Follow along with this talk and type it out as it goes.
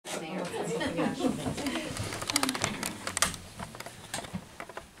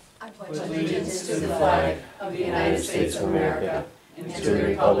allegiance to the flag of the United States of America and to the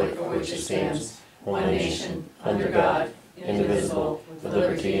republic for which it stands, one nation, under God, indivisible, with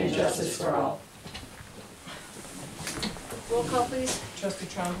liberty and justice for all. Roll call, please. Trustee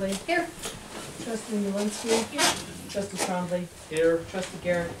Champlain. Here. Trustee Malinsky. Here. Trustee Trombley. Here. Trustee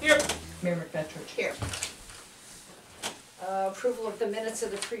Garrett. Here. Mayor McFetrich. Here. Approval of the minutes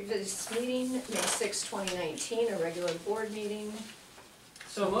of the previous meeting, May 6, 2019, a regular board meeting.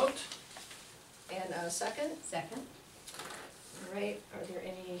 So moved. And a second? Second. All right, are there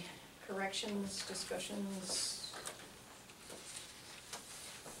any corrections, discussions?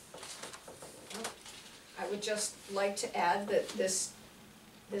 I would just like to add that this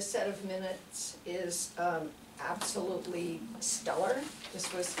set of minutes is absolutely stellar.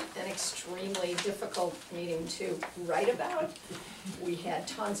 This was an extremely difficult meeting to write about. We had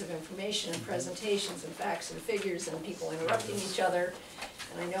tons of information and presentations and facts and figures and people interrupting each other.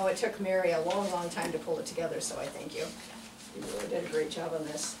 And I know it took Mary a long, long time to pull it together, so I thank you. You really did a great job on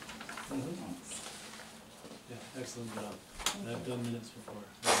this. Yeah, excellent job. I've done minutes before,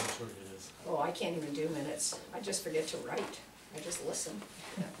 I'm sure it is. Oh, I can't even do minutes. I just forget to write. I just listen.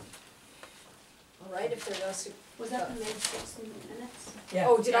 All right, if there are no... Was that the May 6th minutes? Yeah.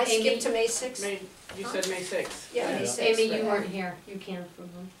 Oh, did I Amy? skip to May 6th? You said May 6th. Yeah, May Yeah. 6th. Amy, you right. weren't here. You can't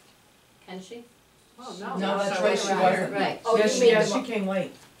approve them. Can she? Oh, No, that's so right, it's she right. wasn't. Right. Oh, Yeah, you she, made yeah, the she mo- came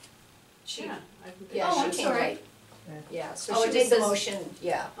late. She, Yeah. yeah, Oh, she I'm came sorry. late. Yeah, so Oh, she it made just the says- motion,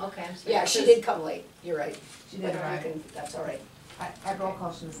 yeah. Okay, I'm sorry. Yeah, she did come late, you're right. She But did you right. can- That's all right. At roll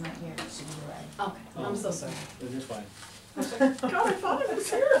call, she was not here, she did right. Okay, I'm so sorry. Then you're fine. God, I thought I was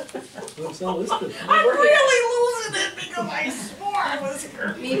here. It's not listed. I'm really losing it because I swore I was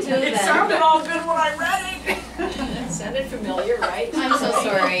here. Me too, It then. sounded all good when I read it. Sounded familiar, right? I'm so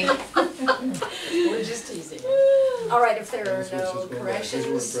sorry. We're just teasing. All right, if there are This was no just going back. These corrections,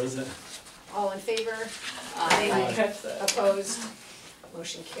 weren't present. all in favor? Didn't catch that. Opposed?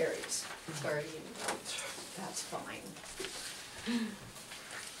 Motion carries. Sorry. That's fine.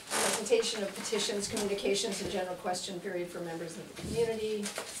 Presentation of petitions, communications, and general question period for members of the community.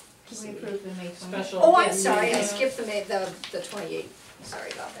 Can we approve the May 20th? Special. Oh, I'm sorry, I skipped the 28th.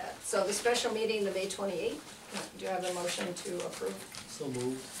 Sorry about that. So the special meeting, the May 28th, do you have a motion to approve? So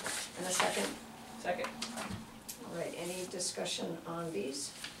moved. And a second? Second. All right, any discussion on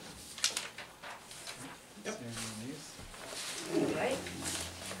these? Yep. Ceremonies. All right.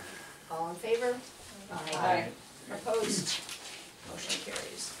 All in favor? Aye. Opposed? Motion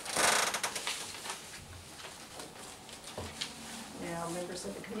carries. Now, members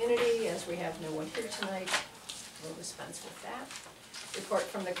of the community, as we have no one here tonight, we'll dispense with that. Report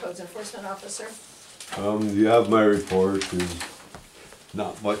from the Codes Enforcement Officer. You have my report. There's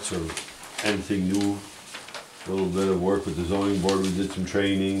not much of anything new. A little bit of work with the zoning board. We did some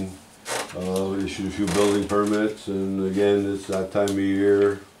training, issued a few building permits, and again, it's that time of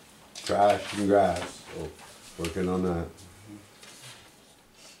year, trash and grass, so working on that.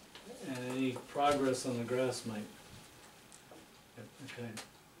 And any progress on the grass, Mike? Okay.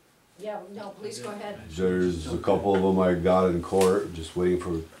 Yeah, no, please go ahead. There's a couple of them I got in court, just waiting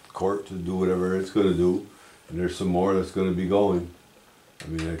for court to do whatever it's gonna do. And there's some more that's gonna be going. I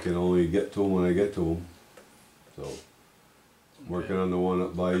mean, I can only get to them when I get to them. So, working on the one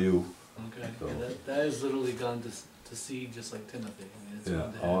up by you. Okay, So- yeah, that is literally gone to seed, just like Timothy. I mean, it's Yeah,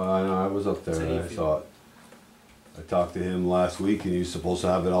 gone to oh, head. I know, I was up there It's a and I hayfield. saw it. I talked to him last week and he was supposed to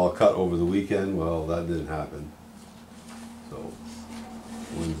have it all cut over the weekend. Well, that didn't happen. So,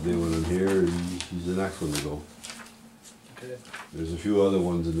 Wednesday when I'm here, he's the next one to go. Okay, There's a few other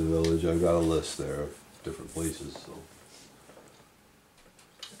ones in the village. I've got a list there of different places, so.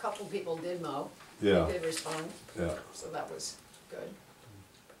 A couple people did mow. Yeah, They did respond, yeah. so that was good.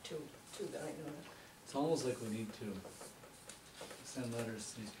 Two that I know of. it's almost like we need to send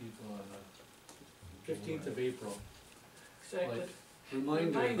letters to these people on the 15th of April. Exactly. Like,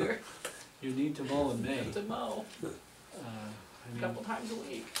 reminder, you need to mow in May. To mow I a mean, couple times a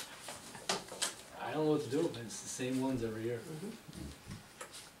week. I don't know what to do, it's the same ones every year.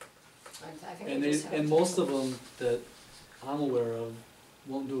 I think And we just have and to- most of them that I'm aware of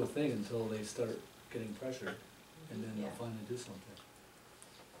won't do a thing until they start getting pressured, and then they'll Yeah. finally do something.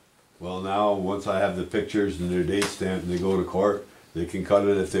 Well, now, once I have the pictures and their date stamped and they go to court, they can cut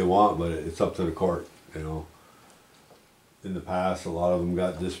it if they want, but it's up to the court, you know. In the past, a lot of them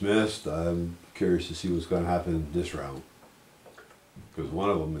got dismissed. I'm curious to see what's gonna happen this round. Because one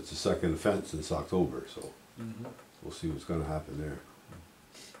of them, it's a second offense since October, so we'll see what's gonna happen there.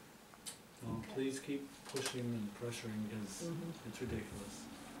 Well, please keep pushing and pressuring, because it's ridiculous.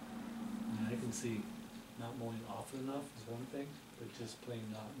 I mean, I can see not mowing often enough is one thing, but just plain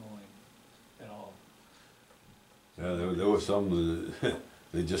not mowing at all. Yeah, there was some, that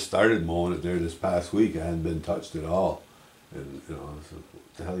they just started mowing it there this past week, it hadn't been touched at all. And, you know, I said,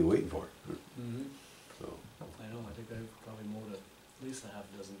 what the hell are you waiting for? Mm-hmm. So, I know, I think I've probably mowed it at least a half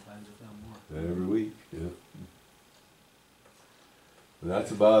a dozen times, if not more. every week, yeah. And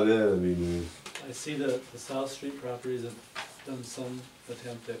that's about it, I mean, I see the South Street properties have done some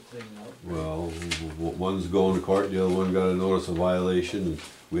attempt at cleaning up. well, one's going to court, the other one got a notice of violation, and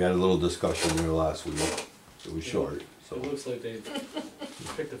we had a little discussion there last week. It was short, so. It looks like they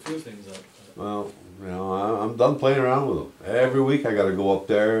picked a few things up. Well, you know, I'm done playing around with them. Every week I gotta go up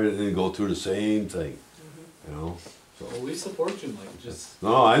there and go through the same thing, you know, so. Well, we support you, Mike, just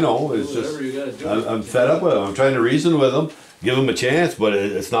No, I know, do it's whatever just, you gotta do. I'm fed up with them. I'm trying to reason with them, give them a chance, but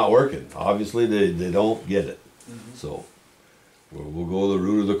it's not working. Obviously, they don't get it. Mhm. So, we'll go the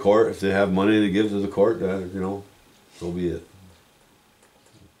route of the court. If they have money to give to the court, you know, so be it.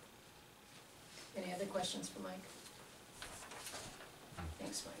 Any other questions for Mike?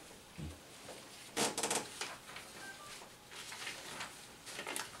 Thanks, Mike.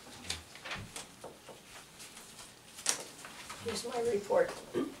 Here's my report.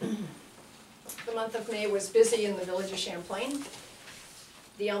 The month of May was busy in the village of Champlain.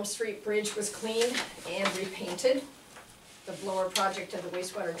 The Elm Street Bridge was cleaned and repainted. The blower project of the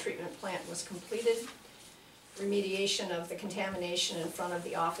wastewater treatment plant was completed. Remediation of the contamination in front of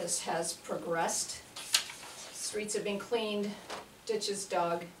the office has progressed. Streets have been cleaned, ditches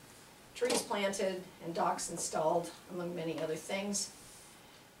dug, trees planted, and docks installed, among many other things.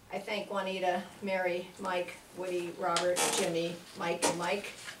 I thank Juanita, Mary, Mike, Woody, Robert, Jimmy, Mike, and Mike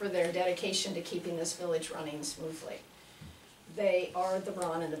for their dedication to keeping this village running smoothly. They are the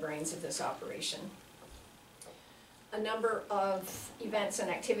brawn and the brains of this operation. A number of events and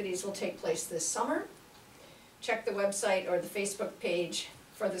activities will take place this summer. Check the website or the Facebook page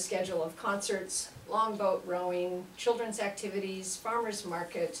for the schedule of concerts, longboat rowing, children's activities, farmers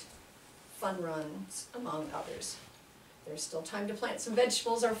market, fun runs, among others. There's still time to plant some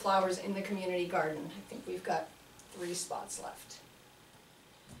vegetables or flowers in the community garden. I think we've got 3 spots left.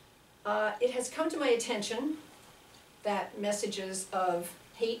 It has come to my attention that messages of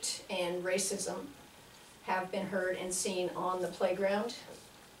hate and racism have been heard and seen on the playground,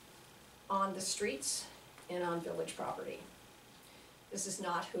 on the streets, and on village property. This is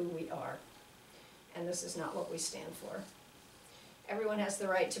not who we are, and this is not what we stand for. Everyone has the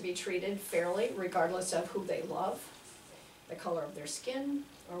right to be treated fairly, regardless of who they love, the color of their skin,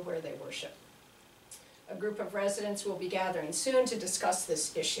 or where they worship. A group of residents will be gathering soon to discuss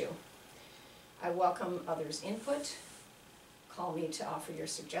this issue. I welcome others' input. Call me to offer your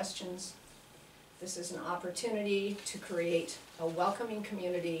suggestions. This is an opportunity to create a welcoming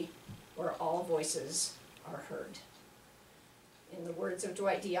community where all voices are heard. In the words of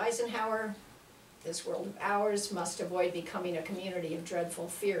Dwight D. Eisenhower, this world of ours must avoid becoming a community of dreadful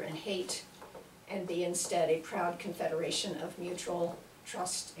fear and hate, and be instead a proud confederation of mutual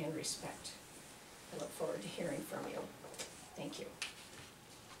trust and respect. I look forward to hearing from you. Thank you.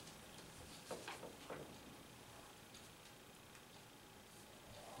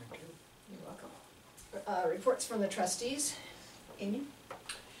 Thank you. You're welcome. Reports from the trustees. Amy?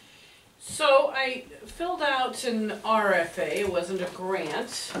 So I filled out an RFA, it wasn't a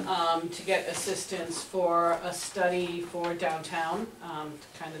grant, to get assistance for a study for downtown,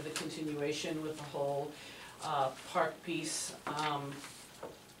 kind of the continuation with the whole park piece,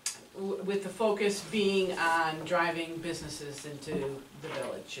 with the focus being on driving businesses into the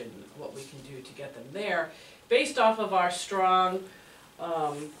village and what we can do to get them there, based off of our strong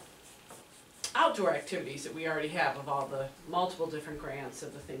outdoor activities that we already have, of all the multiple different grants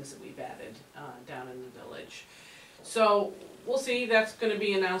of the things that we've added down in the village. So we'll see, that's gonna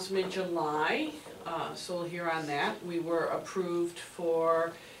be announced mid-July, so we'll hear on that. We were approved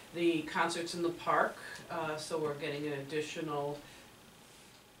for the concerts in the park, so we're getting an additional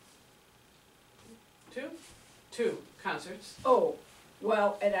two concerts. Oh,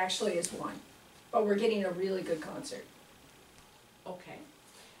 well, it actually is 1, but we're getting a really good concert. Okay,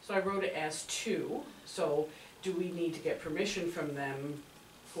 so I wrote it as 2, so do we need to get permission from them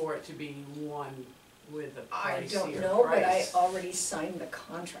for it to be 1 with a pricier I price? don't know, but I already signed the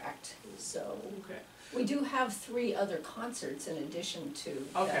contract, so. Okay, We do have 3 other concerts in addition to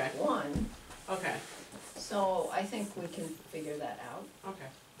Okay. that 1, okay, so I think we can figure that out. okay.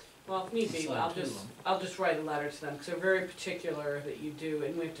 Well, if need be, Sign I'll 2 of just, them. I'll just write a letter to them, because they're very particular that you do,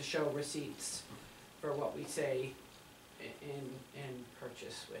 and we have to show receipts for what we say and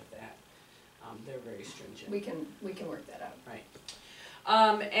purchase with that. They're very stringent. We can work that out. Right.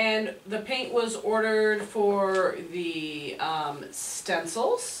 And the paint was ordered for the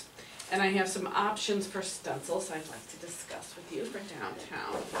stencils, and I have some options for stencils I'd like to discuss with you for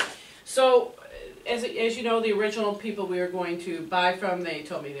downtown. So, as you know, the original people we were going to buy from, they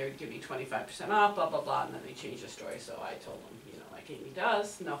told me they would give me 25% off, blah, blah, blah, and then they changed the story, so I told them, you know, like Amy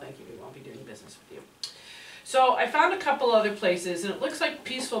does, no thank you, we won't be doing business with you. So I found a couple other places, and it looks like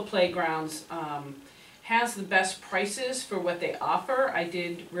Peaceful Playgrounds has the best prices for what they offer. I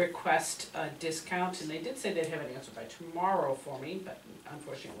did request a discount, and they did say they'd have an answer by tomorrow for me, but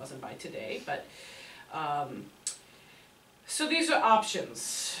unfortunately it wasn't by today. But so these are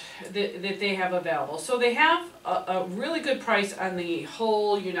options that they have available. So they have a really good price on the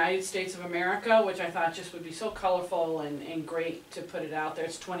whole United States of America, which I thought just would be so colorful and great to put it out there.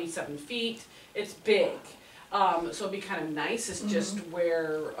 It's 27 feet, it's big. So it'd be kind of nice, it's just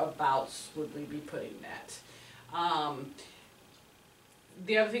whereabouts would we be putting that.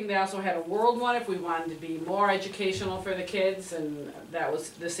 The other thing, they also had a world one if we wanted to be more educational for the kids, and that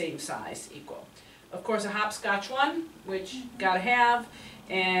was the same size, equal. Of course, a hopscotch one, which gotta have,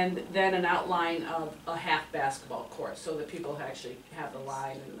 and then an outline of a half basketball court, so that people actually have the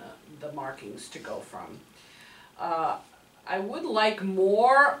line and the markings to go from. I would like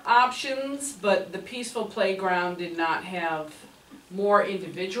more options, but the Peaceful Playground did not have more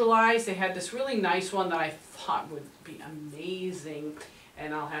individualized. They had this really nice one that I thought would be amazing,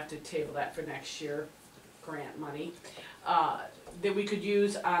 and I'll have to table that for next year, grant money, that we could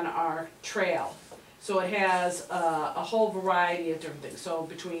use on our trail. So it has a whole variety of different things. So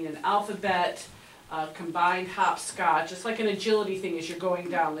between an alphabet, combined hopscotch, it's like an agility thing as you're going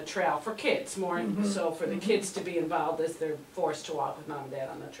down the trail for kids, more so for the kids to be involved as they're forced to walk with mom and dad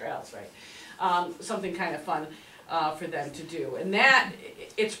on the trails, right? Something kind of fun for them to do. And that,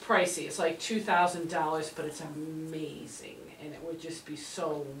 it's pricey, it's like $2,000, but it's amazing, and it would just be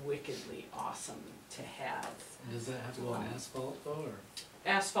so wickedly awesome to have. Does that have to go on asphalt though, or?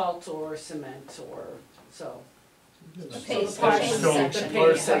 Asphalt or cement or so. The So paved the parking section. section.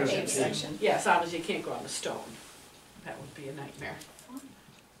 Or The section. paved section. Yes, obviously you can't go on the stone. That would be a nightmare.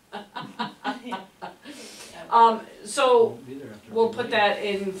 So Won't be there after we'll a put week. that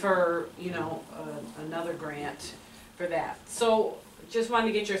in for, you know, another grant for that. So just wanted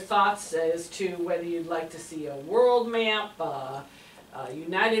to get your thoughts as to whether you'd like to see a world map, a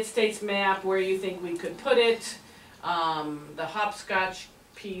United States map, where you think we could put it, the hopscotch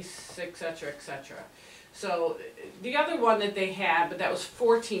piece, etc., etc. So the other one that they had, but that was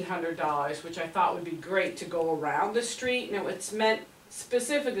 $1,400, which I thought would be great to go around the street, and it's meant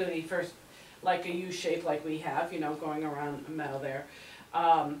specifically for like a U shape like we have, you know, going around a meadow there.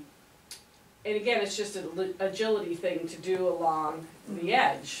 And again, it's just an agility thing to do along the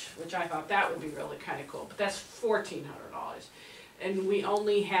edge, which I thought that would be really kind of cool, but that's $1,400. And we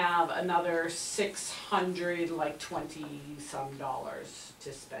only have another 600, like 20-some dollars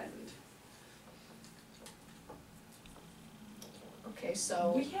to spend. Okay,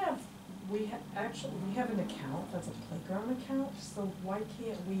 so, We have an account, that's a playground account, so why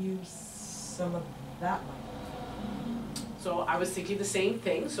can't we use some of that money? So I was thinking the same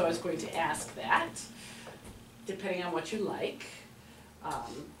thing, so I was going to ask that, depending on what you like.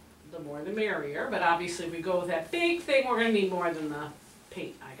 The more the merrier, but obviously if we go with that big thing, we're gonna need more than the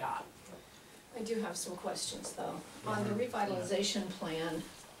paint I got. I do have some questions though. On the revitalization plan,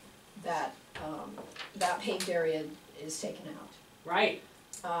 that, that paved area is taken out. Right,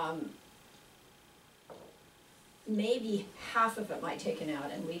 Maybe half of it might taken out,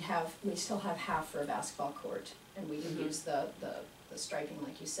 and we'd still have half for a basketball court, and we would use the striping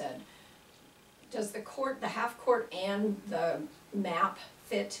like you said. Does the court, the half court and the map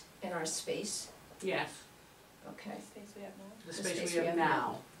fit in our space? yes, Okay. the space we have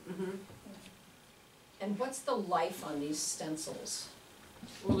now. Mhm. And what's the life on these stencils?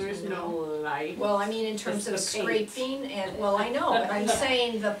 Well, there is no light. Well, I mean, in terms of It's the paint. scraping and, well, I know, but I'm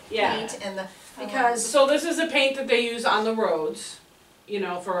saying the Yeah. paint and the, because, So this is a paint that they use on the roads, you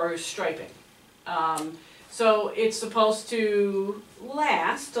know, for striping. So it's supposed to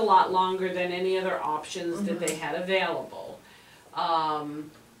last a lot longer than any other options that they had available.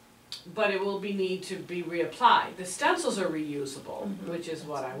 But it will need to be reapplied. The stencils are reusable, which is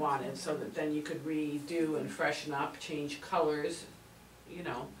what I wanted, so that then you could redo and freshen up, change colors, you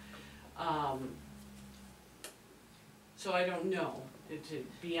know. So I don't know, to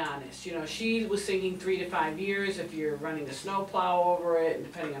be honest. You know, she was thinking 3 to 5 years if you're running a snowplow over it, and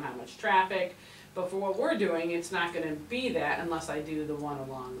depending on how much traffic. But for what we're doing, it's not gonna be that unless I do the one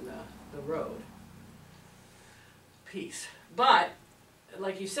along the road piece. But,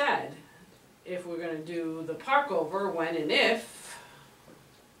 like you said, if we're gonna do the park over, when and if,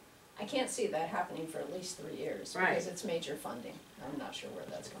 I can't see that happening for at least 3 years, Right. because it's major funding, I'm not sure where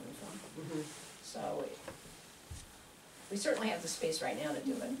that's coming from. Mhm. So, we certainly have the space right now to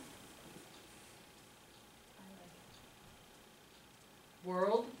do it.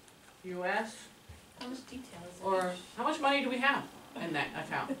 World, US, How much detail is it? or how much money do we have in that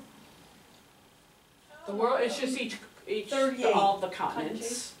account? The world, it's just each, 38 all the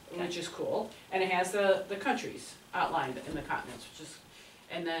continents, which is cool, and it has the countries outlined in the continents, which is,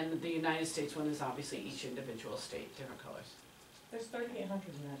 and then the United States one is obviously each individual state, different colors, There's 3,800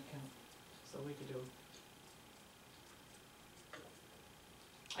 in that account. so we could do.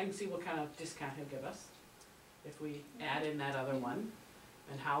 I can see what kind of discount he'll give us, if we add in that other one,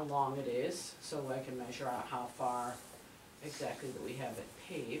 and how long it is, so I can measure out how far exactly that we have it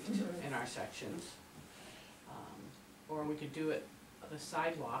paved Mhm. in our sections. Or we could do it, the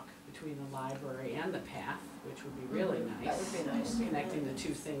sidewalk between the library and the path, which would be really nice. That would be nice. Connecting the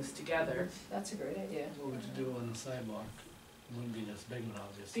two things together. That's a great idea. What would you do on the sidewalk? It wouldn't be this big one,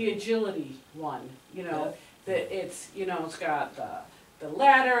 obviously. The agility one, you know, that it's, you know, it's got the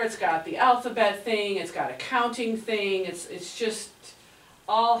ladder, it's got the alphabet thing, it's got a counting thing, it's just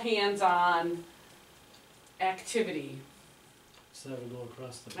all hands-on activity. So that would go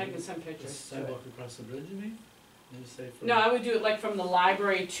across the I bridge? can send The pictures to it. sidewalk across the bridge, you mean? You say from- No, I would do it like from the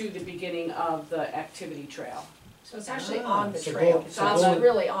library to the beginning of the activity trail. So it's actually Ah, on the so trail, go- it's so on going-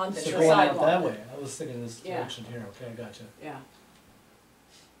 really on the So trail. going out sidewalk. that way, I was thinking this Yeah. direction here, okay, gotcha. Yeah.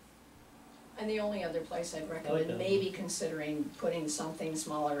 And the only other place I'd like recommend that. maybe considering putting something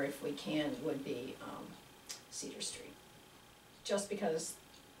smaller if we can would be Cedar Street. Just because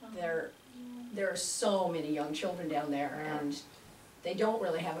there are so many young children down there and they don't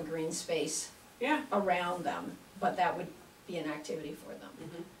really have a green space Yeah. around them, but that would be an activity for them.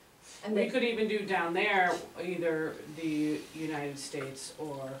 Mhm. And We they, could even do down there, either the United States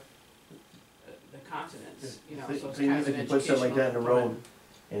or the continents, you know, so it's Even kind if of an you put something like that in the educational road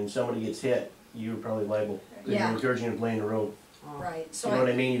and somebody gets hit, you're probably liable. Cause Yeah. you're encouraging them to play in the road. component. right, so You know what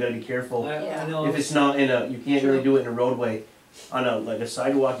I, I mean? You gotta be careful. Yeah. I know. If it's not in a, you can't really True. do it in a roadway. On a, like a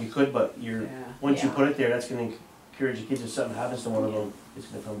sidewalk, you could, but you're, Yeah, once you Yeah. put it there, that's gonna encourage the kids, if something happens to one of them, it's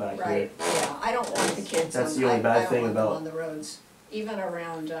gonna come back right, here. yeah, I don't want the kids on, That's the only I bad don't thing want them about- on the roads, even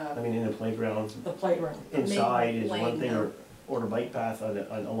around, I mean, in the playground, The playground. inside is lane, one thing, no. or the bike path on,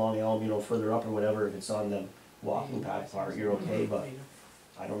 along Elm, you know, further up or whatever, if it's on the walking path part, you're okay, but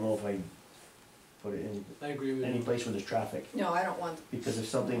I don't know if I put it in I agree with any you. place where there's traffic, no, I don't want, because if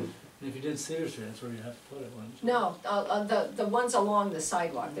something, And if you did Cedar Street, that's where you have to put it, wouldn't you? no, the ones along the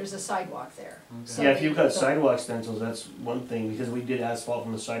sidewalk, there's a sidewalk there. Okay. So yeah, if they- you've got the- sidewalk stencils, that's one thing, because we did asphalt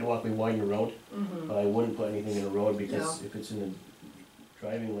from the sidewalk, we widened the road, Mhm. but I wouldn't put anything in the road, because No. if it's in the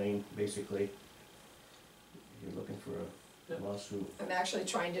driving lane, basically, you're looking for a lawsuit. I'm actually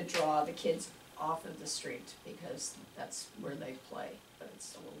trying to draw the kids off of the street because that's where they play, but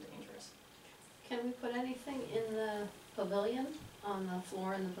it's a little dangerous. Can we put anything in the pavilion, on the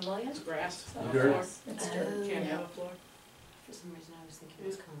floor in the pavilion? It's grass. Oh, no Dirt. floor. It's dirt, Can't yeah. have a floor. For some reason I was thinking it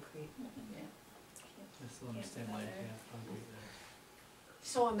was concrete. Yeah. I still understand why you can't have concrete there.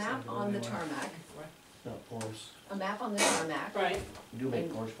 So a map So on the anyway. tarmac, Not porous, a map on the tarmac, Right, you do make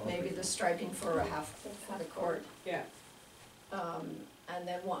and porous concrete. maybe the striping for a half a court. yeah. And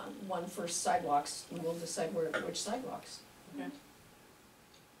then one for sidewalks, and we'll decide which sidewalks. Okay.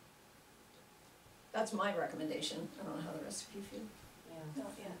 That's my recommendation, I don't know how the rest of you feel.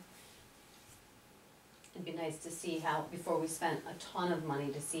 Yeah. It'd be nice to see how, before we spent a ton of money,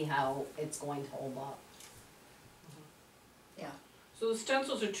 to see how it's going to hold up. Yeah, So the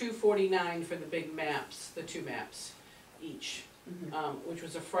stencils are $249 for the big maps, the two maps each, which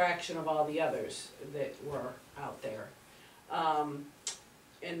was a fraction of all the others that were out there.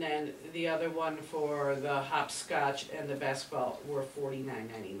 And then the other one for the hopscotch and the basketball were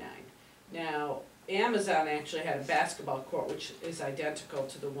 $49.99. Now, Amazon actually had a basketball court, which is identical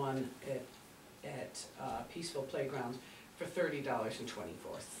to the one at Peaceful Playgrounds for $30.24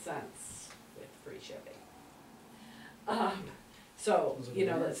 with free shipping. So, you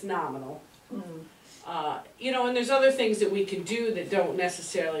know, that's nominal. mm, You know, and there's other things that we can do that don't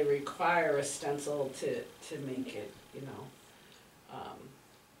necessarily require a stencil to make it, you know.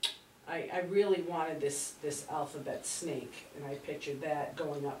 I really wanted this alphabet snake, and I pictured that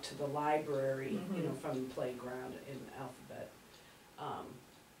going up to the library, you know, from the playground in alphabet.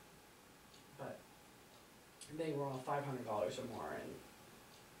 But they were all $500 or more, and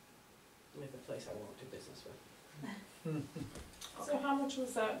with a place I won't do business with. So how much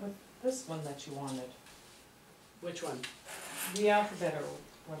was that with this one that you wanted? Which one? The alphabet or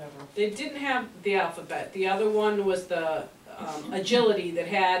whatever? They didn't have the alphabet. The other one was the agility that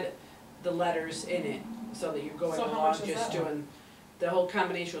had the letters in it, so that you're going So how along much is just that one? doing, the whole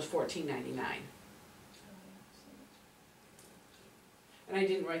combination was $14.99. And I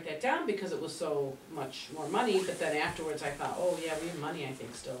didn't write that down because it was so much more money, but then afterwards I thought, oh yeah, we have money, I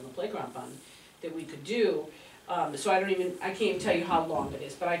think, still in the playground fund that we could do. So I can't even tell you how long it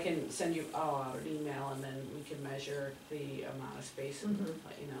is, but I can send you out an email and then we can measure the amount of space and Mhm.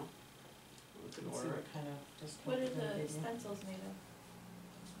 let you know. We can See order what kind of discount What are we're gonna the give you. stencils made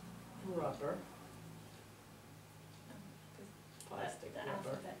of? it. Rubber, plastic The rubber,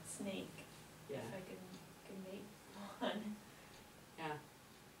 alphabet snake, yeah, if I can make one, yeah.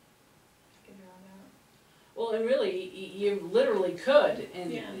 I can draw it out. Well, and really, you literally could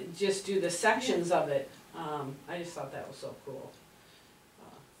and Yeah. just do the sections of it. I just thought that was so cool.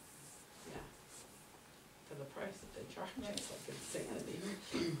 Yeah. For the price that they charge, Right. it's like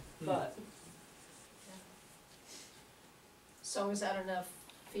insanity. But, So is that enough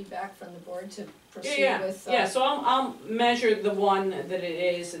feedback from the board to yeah, proceed yeah, with? yeah, so I'll measure the one that it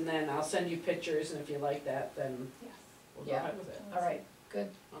is and then I'll send you pictures and if you like that, then Yes. we'll go Yeah. ahead with it. All right, good.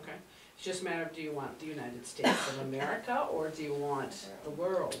 Okay. It's just a matter of, do you want the United States of America or do you want the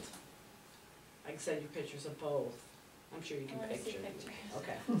world? I can send you pictures of both. I'm sure you I can wanna see picture. pictures.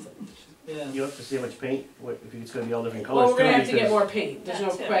 Okay. Yeah. You have to see how much paint, if it's gonna be all different Well, colors we're gonna too, have to get because- more paint, there's no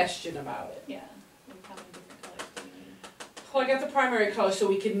That too. question about it. Yeah, and how many different colors do you need? Well, I got the primary color so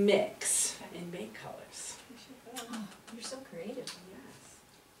we can mix Okay. and make colors. We should go. Oh, you're so creative.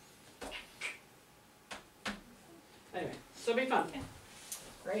 Yes. Anyway, so it'll be fun.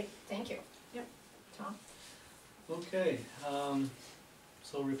 Great, thank you. Yep. Tom? Okay,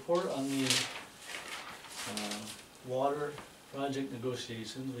 so report on the, water project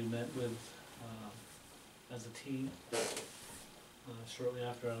negotiations. We met with, as a team, shortly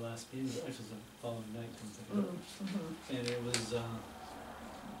after our last meeting, actually the following night, come to think of it. Mm-hmm. And it was,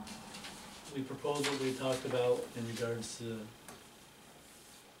 we proposed what we talked about in regards to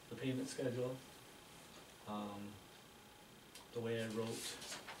the payment schedule. The way I wrote,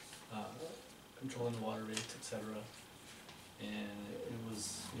 controlling the water rates, et cetera. And it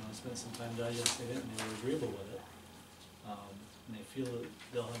was, I spent some time digesting it and they were agreeable with it. And they feel that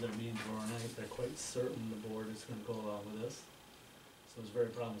they'll have their meeting tomorrow night, they're quite certain the board is gonna go along with this. So it's very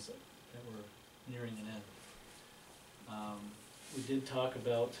promising that we're nearing an end. We did talk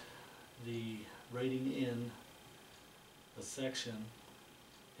about the writing in the section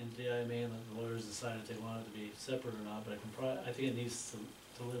into the IMA, and the lawyers decided if they wanted it to be separate or not, but I think it needs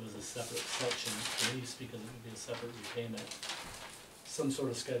to live as a separate section, at least because it would be a separate repayment. Some sort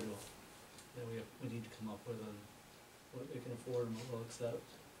of schedule that we need to come up with on what they can afford and what we'll accept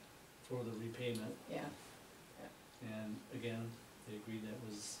for the repayment. Yeah, And again, they agreed that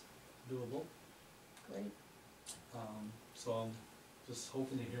was doable. great. So I'm just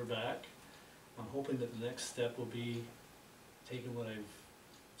hoping to hear back. I'm hoping that the next step will be taking what I've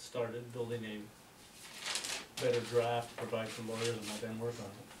started, building a better draft to provide for lawyers and let them work on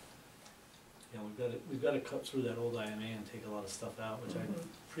it. We've got to cut through that old IMA and take a lot of stuff out, which I Mhm.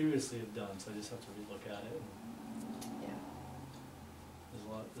 previously have done, so I just have to relook at it. Yeah,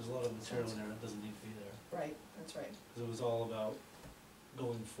 There's a lot of material in there that doesn't need to be there. right, that's right. Because it was all about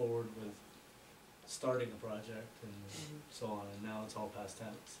going forward with starting a project and so on, and now it's all past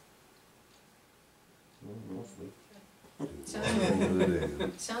tense. Mostly.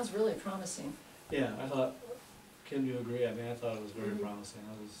 Sounds really promising. Yeah, I thought, Kim, you agree? I mean, I thought it was very Mhm. promising.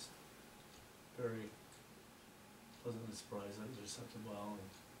 I was very pleasantly surprised that it was accepted well,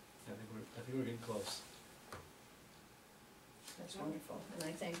 and I think we're getting close. That's wonderful, and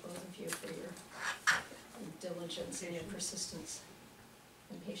I thank both of you for your diligence and your persistence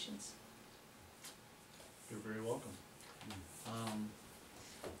and patience. You're very welcome.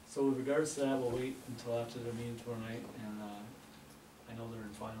 So with regards to that, we'll wait until after the meeting tomorrow night, and, I know they're in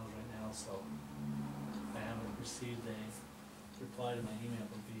finals right now, so I haven't received a reply to my email,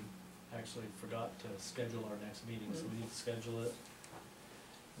 but we actually forgot to schedule our next meeting, so we need to schedule it,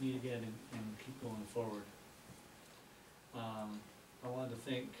 meet again and keep going forward. I wanted to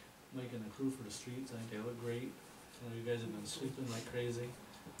thank Mike and the crew for the streets. I think they look great. I know you guys have been sweeping like crazy.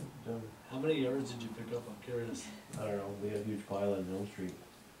 How many yards did you pick up? I'm curious. I don't know, we had a huge pile on Mill Street.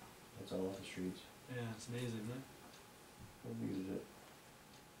 That's all off the streets. Yeah, it's amazing, isn't it? We use it.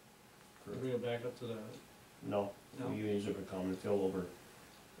 We bring it back up to the, No, no? we use it for common fill over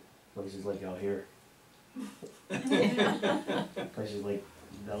places like out here. Places like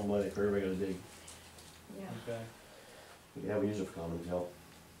down by the curb, I gotta dig. Yeah, Okay, Yeah, we use it for common fill.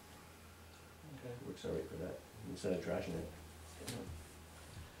 okay. Works alright for that, instead of trashing it.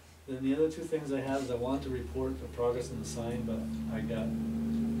 Then the other two things I have is I wanted to report the progress on the sign, but I got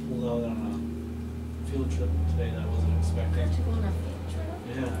pulled was out on a field trip today that I wasn't expecting. Aren't you going on a field trip?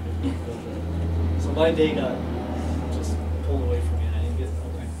 Yeah, I could go field trip. So my day got just pulled away from me and I didn't get,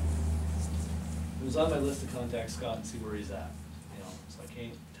 okay. It was on my list to contact Scott and see where he's at, you know, so I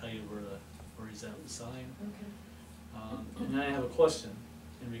can't tell you where he's at with the sign. Okay. And then I have a question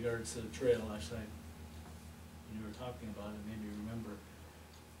in regards to the trail, actually, when you were talking about it, maybe you remember.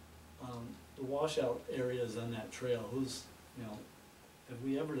 The washout areas on that trail, who's, you know, have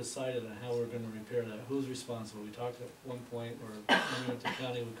we ever decided on how we're gonna repair that? Who's responsible? We talked at one point where the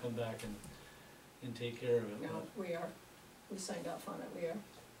county would come back and take care of it, No, but we are, we signed off on it, we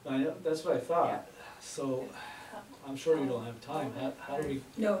are. I know, that's what I thought. So, I'm sure you don't have time. How do we,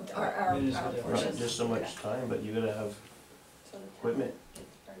 No, our Manage our it. portion. Not just so much time, but you gotta have So the town equipment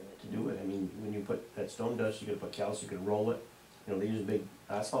gets part of it to do it. I mean, when you put that stone dust, you gotta put calcium, you could roll it. You know, they use big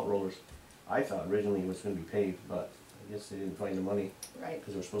asphalt rollers. I thought originally it was gonna be paved, but I guess they didn't find the money, Right,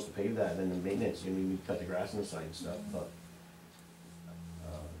 because we're supposed to pave that, and then the maintenance, you know, we cut the grass on the side and stuff, but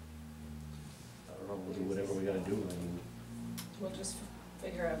I don't know, we'll do whatever we gotta do. I mean, we'll just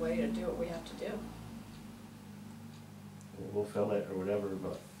figure out a way to do what we have to do. we'll fill it or whatever,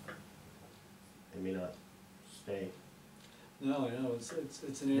 but it may not stay. no, I know, it's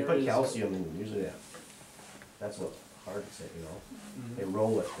an They area. put calcium in, usually that's what hard to say, you know. They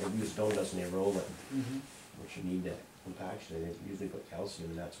roll it, they use stone dust and they roll it, Mm-hmm. which you need that compaction, and they usually put calcium,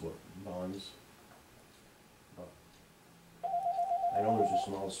 and that's what bonds. But I know there's a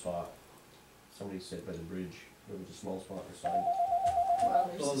small spot, somebody said by the bridge, there was a small spot beside, Well,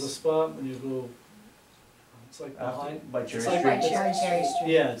 Well, there's a there's, spot when you go, it's like after, behind, by Cherry it's Street. like right Cherry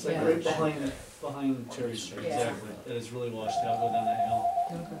Street. yeah, it's like Yeah. right behind Cherry Street, Yeah. exactly, that is really washed out, go down that hill.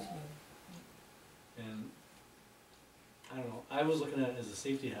 And, I don't know, I was looking at it as a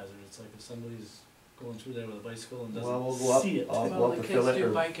safety hazard, it's like if somebody's going through there with a bicycle and Well, we'll go doesn't up, see it. I'll Well, go up the and fill kids it, do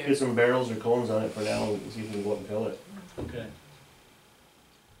or bike it. get some barrels or cones on it for now, and see if we can go up and fill it. Okay.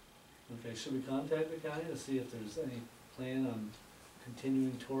 Okay, should we contact the county to see if there's any plan on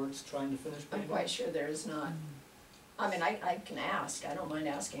continuing towards trying to finish I'm paving? quite sure there is not. I mean, I can ask, I don't mind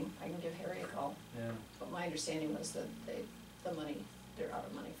asking, I can give Harry a call, Yeah, but my understanding was that the money, they're out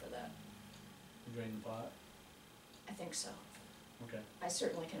of money for that. drain the pot, I think so. okay, I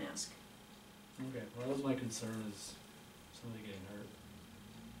certainly can ask. okay, well, that was my concern, is somebody getting hurt.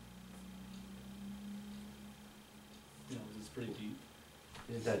 You know, it's pretty deep.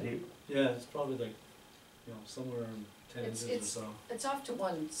 Is that deep? Yeah, it's probably like, you know, somewhere in 10 It's- inches or it's- so. It's off to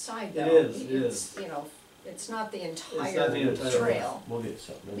one side It though. is, it It's, you know, it's not the not entire the entire- trail. We'll get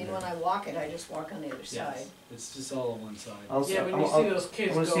something I in mean, there. when I walk it, I just walk on the other side. Yes, it's just all on one side. Yeah, when you see those kids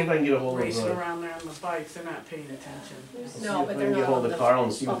I'm gonna see if I go can get a hold of, racing around there on the bikes, they're not paying attention. I'll see No, if but I they're can get not hold on of the Carl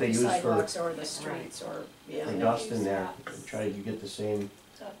and see what they bumpy use for sidewalks or the streets or, the yeah. dust in there, and try to get the same,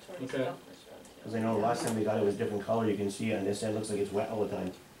 It's up towards Okay. Dumpers Road too. cause I know the last time we got it was different color, you can see on this end, looks like it's wet all the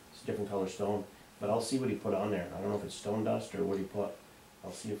time. It's different color stone, but I'll see what he put on there, I don't know if it's stone dust or what he put. I'll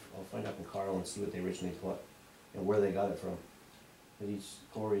find out from Carl and see what they originally put, and where they got it from. But each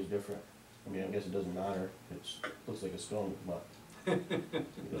quarry is different, I mean, I guess it doesn't matter, it's, looks like a stone, but. No,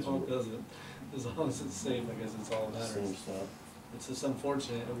 it doesn't, as long as it's safe, I guess it's all that Same matters. stuff. It's just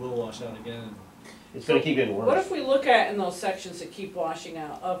unfortunate, it will wash out again. It's gonna keep getting worse. What if we look at in those sections that keep washing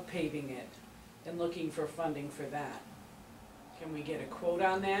out of paving it and looking for funding for that? Can we get a quote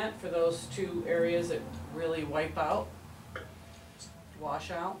on that for those two areas that really wipe out?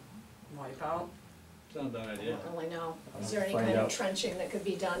 Wash out, wipe out? It's not a bad I idea. don't really know. I'll Is there any find kind of out. trenching that could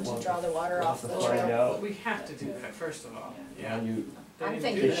be done We'll to draw the water we'll off have the to find trail? out. We have to do that, first of all, yeah. And you, They I'm didn't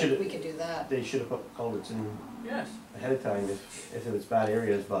thinking do They that. should've- that we could do that. they should have put culverts in Yes, ahead of time if it was bad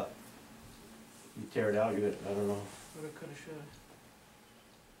areas, but you tear it out, you're gonna, I don't know. woulda, coulda, shoulda.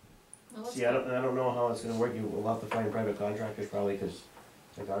 Well, let's See, I don't know how it's gonna work, we'll have to find private contractors probably, cause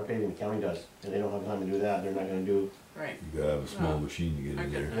like our paving, the county does, and they don't have time to do that, they're not gonna do, Right, You gotta have a small Oh. machine to get I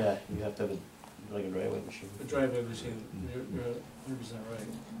in could- there. yeah, you have to have like a driveway machine. The driveway machine, you're 100% right.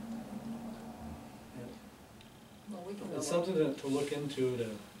 Well, we can go. It's something to look into, to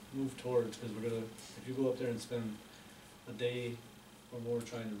move towards, because we're gonna, if you go up there and spend a day or more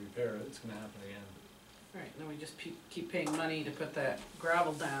trying to repair it, it's gonna happen again. right, then we just keep paying money to put that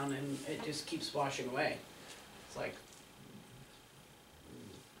gravel down and it just keeps washing away. It's like,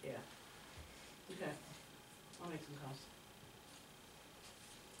 yeah. Okay, I'll make some calls.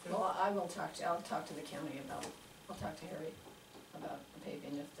 Well, I'll talk to the county about, I'll talk to Harry about the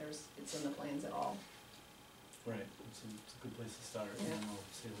paving if it's in the plans at all. Right, it's a good place to start, and Yeah. then we'll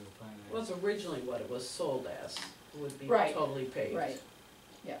see what we find. Well, it's originally what it was sold as, would be Right, totally paved. Right.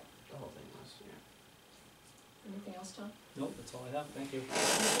 Yeah. The whole thing was, yeah. Anything else, Tom? Nope, that's all I have, thank you.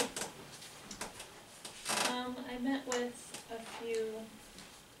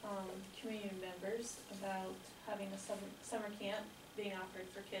 having a summer camp being offered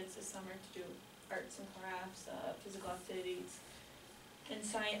for kids this summer to do arts and crafts, physical activities, and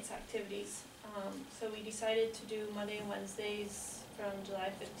science activities. So we decided to do Monday and Wednesdays from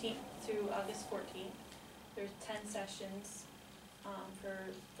July 15th through August 14th. There's 10 sessions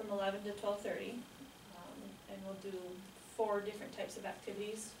from 11 to 12:30, and we'll do 4 different types of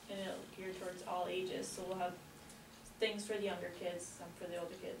activities, and it'll gear towards all ages. So we'll have things for the younger kids, some for the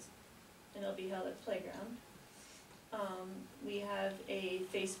older kids, and it'll be held at the playground. We have a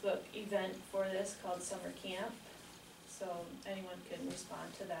Facebook event for this called Summer Camp, so anyone can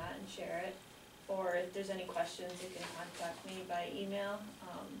respond to that and share it. Or if there's any questions, you can contact me by email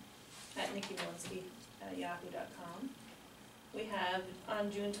at nikkimolinsky@yahoo.com. We have on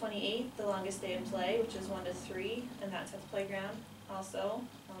June 28th, the longest day in play, which is 1 to 3, and that's at the playground also.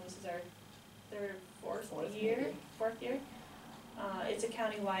 This is our fourth year. It's a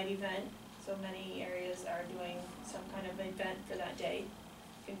countywide event, so many areas are doing some kind of event for that day.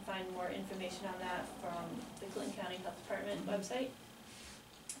 You can find more information on that from the Clinton County Health Department website.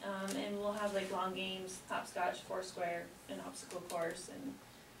 And we'll have like long games, hopscotch, foursquare, an obstacle course, and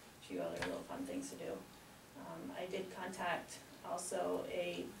a few other little fun things to do. I did contact also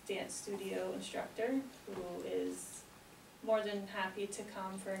a dance studio instructor who is more than happy to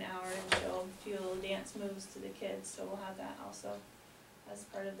come for an hour and show a few little dance moves to the kids, so we'll have that also as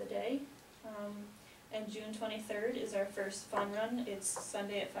part of the day. And June 23rd is our first fun run. It's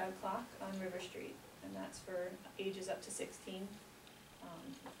Sunday at 5 o'clock on River Street, and that's for ages up to 16.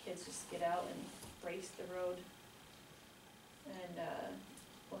 Kids just get out and race the road. And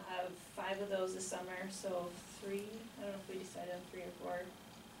we'll have 5 of those this summer, so 3, I don't know if we decided on 3 or 4.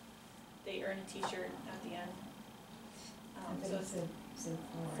 They earn a t-shirt at the end. So it's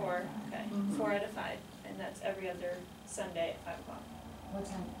 4, okay, 4 out of 5, and that's every other Sunday at 5 o'clock. What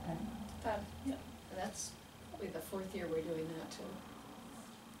time? 5, yeah. And that's probably the 4th year we're doing that too.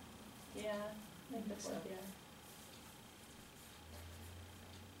 Yeah, I think that's So. yeah.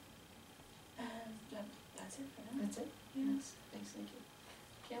 That's it for now. That's it? Yes. Thanks, thank you.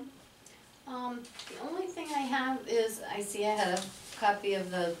 Kim? The only thing I have is, I see I had a copy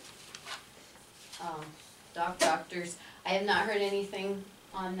of the, doctors. I have not heard anything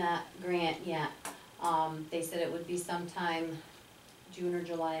on that grant yet. They said it would be sometime June or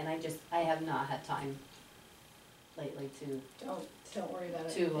July, and I have not had time lately to, Don't worry about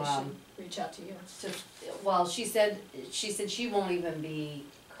it. To, They should reach out to you. well, she said she won't even be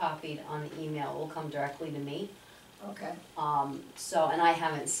copied on the email, it will come directly to me. Okay. So, and I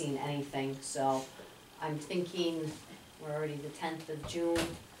haven't seen anything, so I'm thinking we're already the 10th of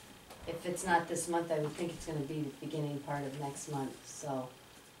June. If it's not this month, I would think it's gonna be the beginning part of next month, so,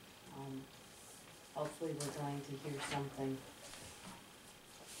 hopefully we're going to hear something.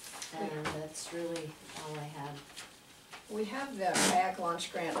 And that's really all I have. We have the kayak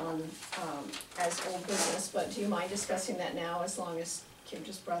launch grant on, as old business, but do you mind discussing that now as long as Kim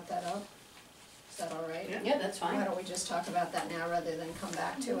just brought that up? Is that all right? Yeah, that's fine. Why don't we just talk about that now rather than come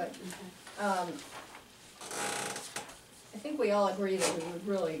back to it? Okay. I think we all agree that we would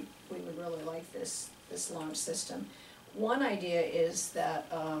really like this launch system. One idea is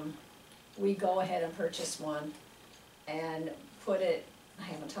that, we go ahead and purchase one and put it, I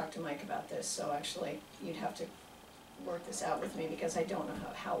haven't talked to Mike about this, so actually you'd have to work this out with me because I don't know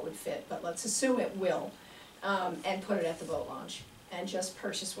how it would fit, but let's assume it will, and put it at the boat launch. And just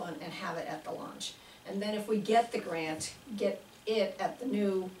purchase one and have it at the launch. And then if we get the grant, get it at the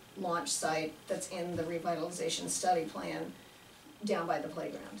new launch site that's in the revitalization study plan down by the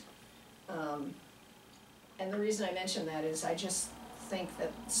playground. And the reason I mention that is I just think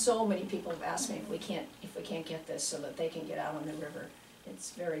that so many people have asked me if we can't get this so that they can get out on the river.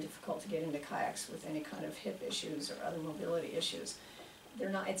 It's very difficult to get into kayaks with any kind of hip issues or other mobility issues.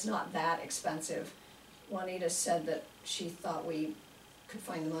 It's not that expensive. Juanita said that she thought we could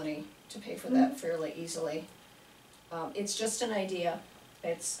find the money to pay for that fairly easily. It's just an idea,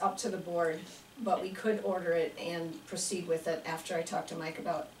 it's up to the board, but we could order it and proceed with it after I talk to Mike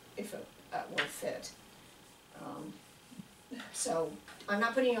about if it will fit. So, I'm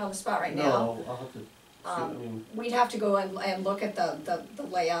not putting you on the spot right now. No, I'll have to, see, I mean, We'd have to go and look at the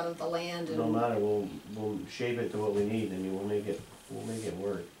layout of the land and. no matter, we'll shape it to what we need, I mean, we'll make it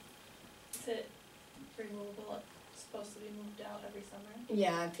work. Is it removable? It's supposed to be moved out every summer?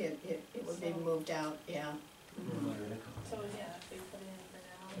 Yeah, it would be moved out, yeah. No matter the So, yeah, if we put it in for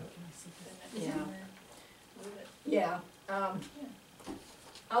now, then Yeah. next summer, move it. Yeah,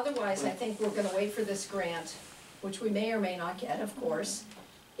 otherwise, I think we're gonna wait for this grant, which we may or may not get, of course.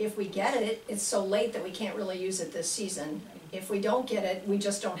 If we get it, it's so late that we can't really use it this season. If we don't get it, we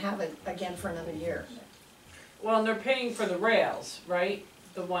just don't have it again for another year. Well, and they're paying for the rails, right?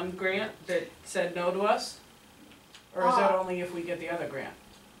 The one grant that said no to us? Or is that only if we get the other grant?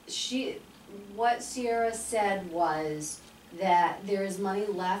 What Sierra said was that there is money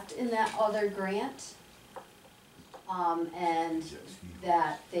left in that other grant. And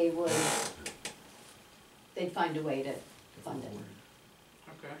that they'd find a way to fund it.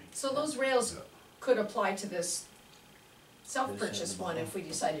 Okay. So those rails could apply to this self-purchase one if we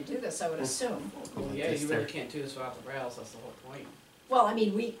decide to do this, I would assume. Well, yeah, you really can't do this without the rails, that's the whole point. Well, I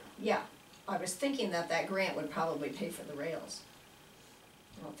mean, I was thinking that grant would probably pay for the rails.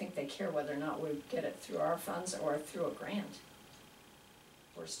 I don't think they care whether or not we get it through our funds or through a grant.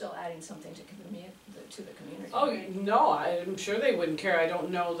 We're still adding something to the community. Oh, no, I'm sure they wouldn't care. I don't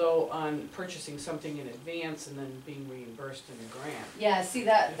know though on purchasing something in advance and then being reimbursed in a grant. Yeah, see, If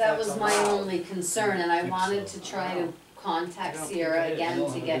that that's was my allowed. only concern, and I think wanted so. to try to I contact don't Sierra think it is. I again don't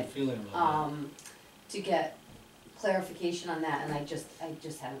to have a get, good feeling about to get clarification on that, and I just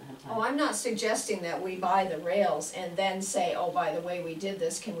haven't had time. Oh, I'm not suggesting that we buy the rails and then say, oh, by the way, we did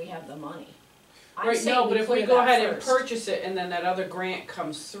this, can we have the money? I'm Right, saying no, but if put we it go out ahead and first. purchase it and then that other grant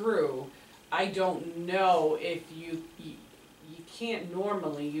comes through, I don't know if you can't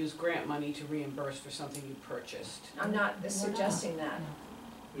normally use grant money to reimburse for something you purchased. I'm not suggesting that.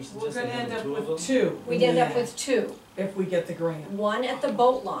 it. You're We're suggesting gonna end having up two of them? with two. We'd end up with two, If we get the grant. one at the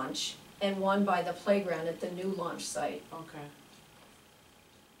boat launch and one by the playground at the new launch site. Okay.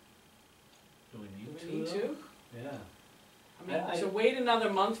 Do we Do need we need two of them? to? Yeah. I mean, I- to wait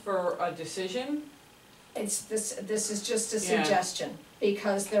another month for a decision, This is just a Yeah. suggestion,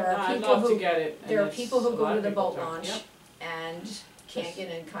 because there are I'd people love to who, get it. and there are that's people who a go lot to of the people boat talk- launch Yep. and can't get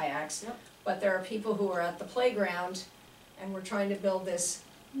in kayaks. Yep. But there are people who are at the playground, and we're trying to build this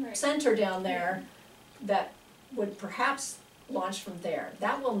Right. center down there that would perhaps launch from there.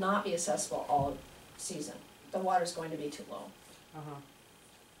 That will not be accessible all season. The water's going to be too low. Uh-huh.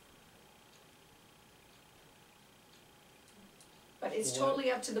 But it's What-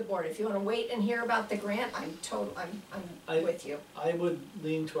 totally up to the board. If you wanna wait and hear about the grant, I'm I- with you. I would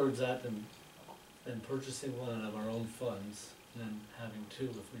lean towards that and purchasing one out of our own funds, and then having two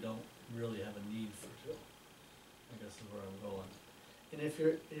if we don't really have a need for two. I guess is where I'm going. And if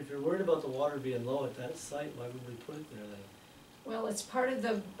you're worried about the water being low at that site, why would we put it there then? Well, it's part of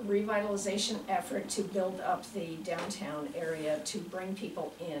the revitalization effort to build up the downtown area, to bring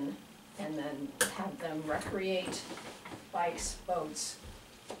people in and then have them recreate, bikes, boats,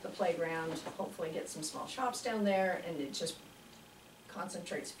 the playground, hopefully get some small shops down there, and it just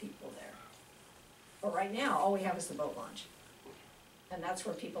concentrates people there. But right now, all we have is the boat launch. And that's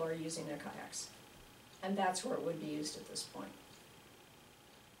where people are using their kayaks. And that's where it would be used at this point.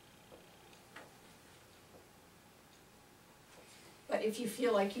 But if you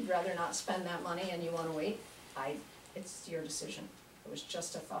feel like you'd rather not spend that money and you wanna wait, it's your decision. It was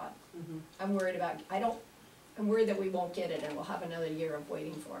just a thought. Mhm. I'm worried about, I'm worried that we won't get it and we'll have another year of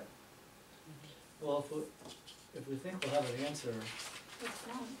waiting for it. Well, if we think we'll have an answer, What's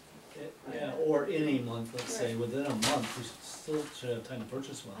wrong? yeah, or any month, let's say, within a month, we should have time to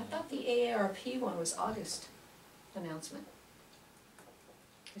purchase one. I thought the AARP one was August announcement.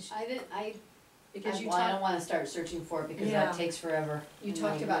 Because you I don't talked, wanna start searching for it because Yeah. that takes forever. you in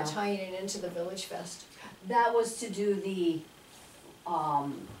talked my about email. tying it into the Village Fest. That was to do the,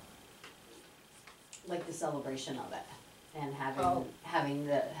 like the celebration of it, and Oh. having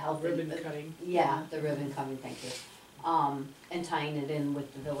the healthy. Ribbon cutting. Yeah, the ribbon cutting, thank you. And tying it in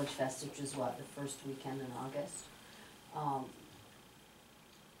with the Village Fest, which is what, the first weekend in August?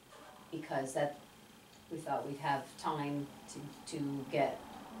 Because we thought we'd have time to get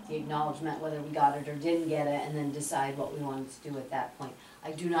the acknowledgement, whether we got it or didn't get it, and then decide what we wanted to do at that point.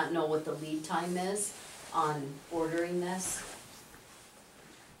 I do not know what the lead time is on ordering this.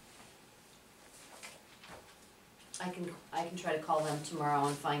 I can try to call them tomorrow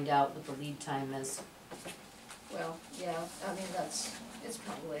and find out what the lead time is. Well, yeah, I mean, it's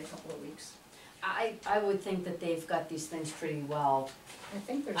probably a couple of weeks. I would think that they've got these things pretty well. I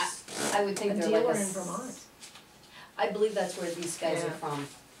think there's I would a think they're like dealer a in Vermont. I believe that's where these guys are Yeah. from.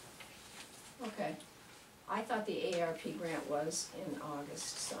 Okay. I thought the AARP grant was in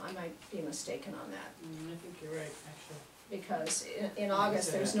August, so I might be mistaken on that. I think you're right, actually. Because in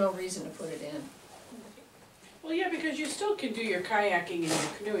August, there's no reason to put it in. Well, yeah, because you still can do your kayaking and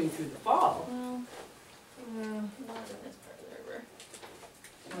your canoeing through the fall. Well, not in this part of the river.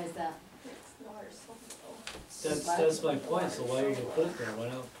 Why is that? It's water's so low. That's my point, so why would we put it there, why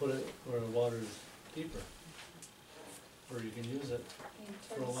not put it where the water's deeper? Where you can use it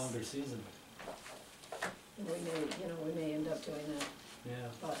for a longer season, We may end up doing that, yeah.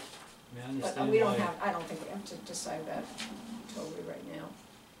 but I But understand we don't why, have, I don't think we have to decide that totally right now.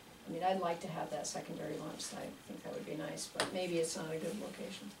 I mean, I'd like to have that secondary launch site, I think that would be nice, but maybe it's not a good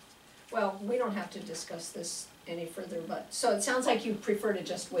location. Well, we don't have to discuss this any further, but, so it sounds like you prefer to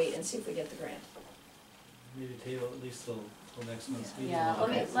just wait and see if we get the grant. maybe table at least till next month's meeting. Yeah, we'll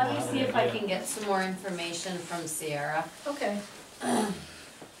let me, have- let we'll me have see an if I idea. can get some more information from Sierra, Okay,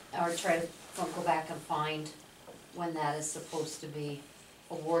 or try to go back and find when that is supposed to be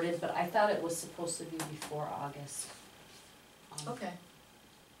awarded, but I thought it was supposed to be before August. okay.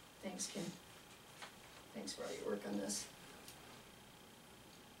 Thanks, Kim. Thanks for all your work on this.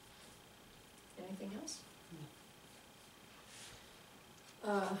 Anything else?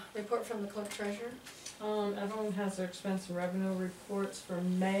 Report from the clerk treasurer? Everyone has their expense and revenue reports for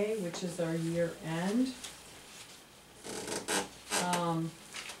May, which is our year end.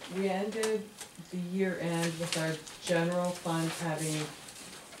 We ended the year end with our general fund having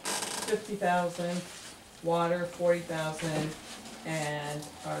 50,000, water 40,000, and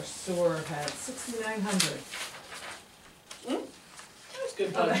our sewer had 6,900. That's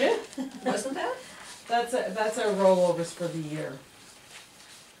good budget. Wasn't that? That's our rollovers for the year,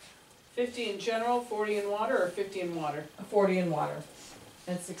 50 in general, 40 in water, or 50 in water? 40 in water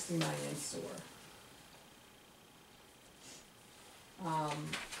and 69 in sewer.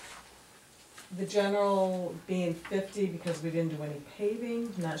 The general being 50 because we didn't do any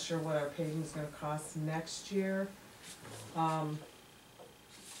paving, not sure what our paving is gonna cost next year.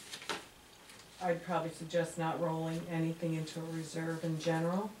 I'd probably suggest not rolling anything into a reserve in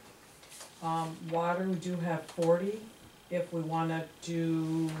general. Water, we do have 40, if we wanna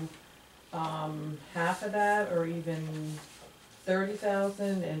do, half of that, or even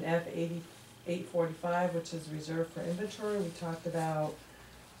 30,000 and F 845, which is reserved for inventory. We talked about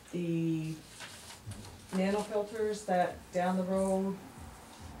the nano filters that down the road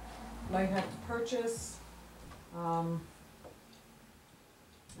might have to purchase.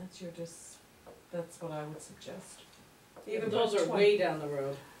 That's what I would suggest. Even Those put are 20 way down the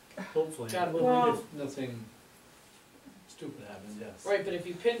road. Hopefully, God willing. if nothing stupid happens, yes. Right, but if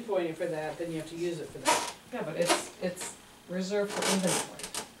you pinpoint it for that, then you have to use it for that. Yeah, but it's reserved for inventory.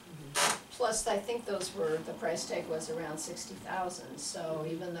 Plus, I think the price tag was around 60,000, so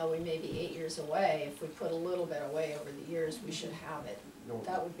even though we may be 8 years away, if we put a little bit away over the years, we should have it. Don't,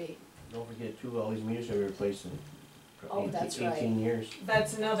 That would be, don't forget too, all these meters are replaced in Oh, that's right. 18 years.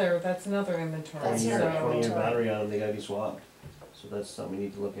 That's another inventory, That's Twenty-year another so, year inventory. battery on them, they gotta be swapped. So that's something we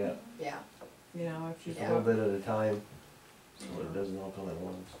need to look at, yeah, you know, if you a little put, bit at a time, so it doesn't all come at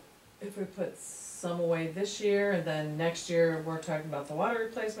once. if we put some away this year, and then next year, we're talking about the water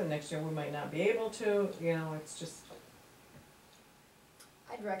replacement, next year we might not be able to, you know, it's just,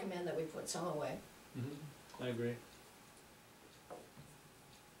 I'd recommend that we put some away. I agree.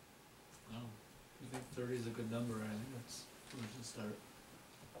 No, I think 30 is a good number, I think that's where we should start.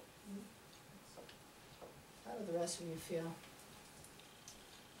 How do the rest of you feel?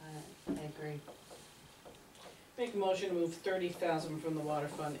 I agree. Make a motion to move 30,000 from the water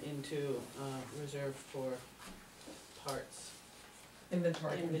fund into, reserve for parts.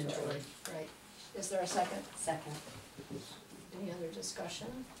 inventory. Inventory. Right, is there a second? Second. Any other discussion?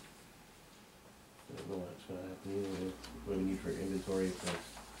 I don't know what's gonna happen either, what we need for inventory, but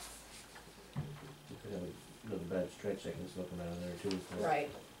we could have another bad stretch that can slip them out of there too. for- Right,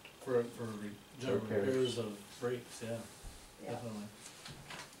 For general Repairs. repairs of brakes, yeah, yeah. definitely.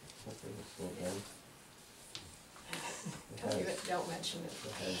 Hopefully it'll slow it down. It Don't has- even, don't mention it.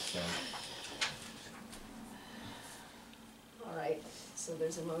 it has, All right, so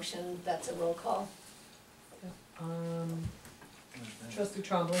there's a motion, that's a roll call. Okay. Trustee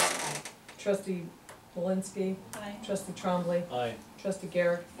Trombley, trustee Malinsky, Aye. trustee Trombley, Aye, trustee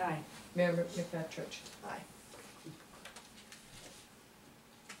Garrett, Aye. Mayor McFetrich. Aye.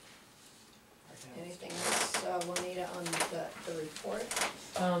 Anything else, Juanita, on the report?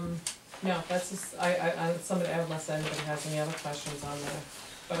 No, that's just, somebody, unless anybody has any other questions on there,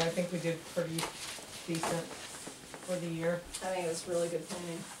 but I think we did pretty decent for the year. I think it was really good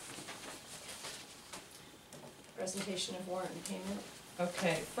planning. Presentation of warrant and payment.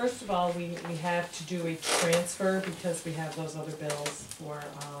 Okay, first of all, we have to do a transfer because we have those other bills for,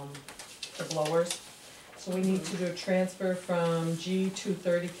 the blowers. So we need to do a transfer from G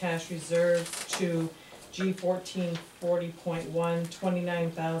 230 cash reserves to G 1440.1,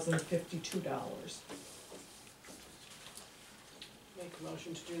 $29,052. Make a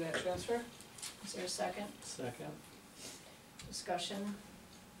motion to do that transfer? Is there a second? second. Discussion?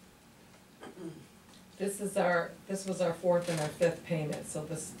 This was our fourth and our fifth payment, so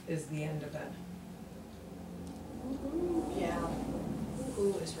this is the end of it. Yeah.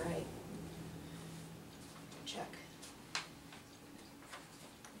 Who is right?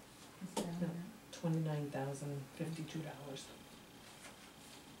 $29,052.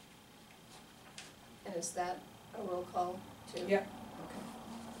 And is that a roll call too? Yep.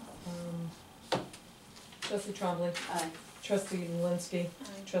 Okay. Trustee Trombley, Aye. trustee Malinsky, Aye.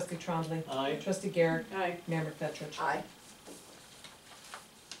 trustee Trombley, Aye. trustee Garrett, Aye. Mayor McFetrich. Aye.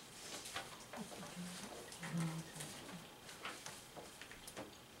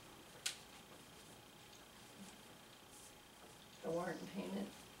 The warrant and payment.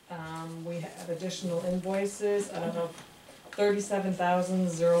 We have additional invoices of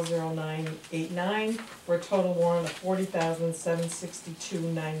 $37,009.89 for a total warrant of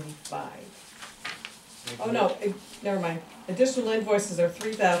 $40,762.95. Oh, no, never mind. Additional invoices are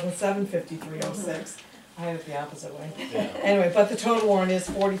 $3,753.06. I had it the opposite way. Yeah. Anyway, but the total warrant is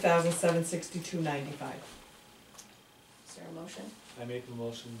 $40,762.95. Is there a motion? I make a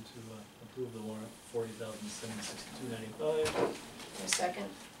motion to approve the warrant, $40,762.95. A second?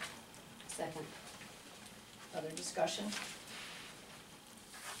 Second. Other discussion?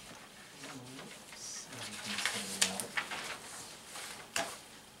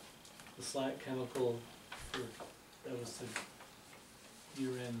 The Slack chemical, that was the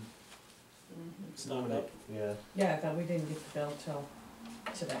year-end stock up. Yeah, Yeah, I thought we didn't get the bill till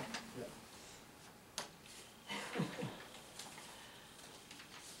today.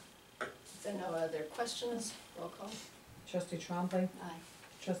 If there are no other questions, roll call. Trustee Trombley, Aye.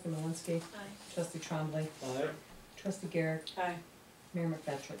 trustee Malinsky, Aye. trustee Trombley, Aye. trustee Garrett, Aye. Mayor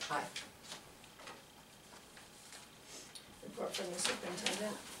McFetrich. Aye. Report from the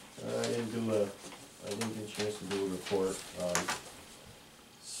superintendent. I didn't get a chance to do a report.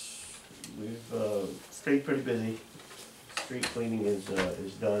 We've, stayed pretty busy. Street cleaning is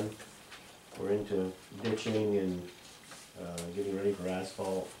done. We're into ditching and, getting ready for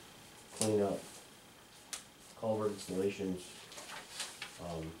asphalt, cleanup, culvert installations.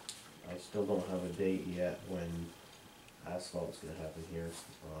 I still don't have a date yet when asphalt's gonna happen here.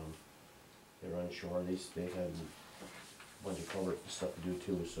 They're unsure, they have a bunch of culvert stuff to do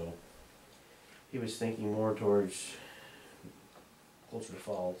too, so. He was thinking more towards closer to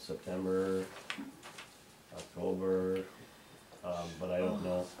fall, September, October, but I don't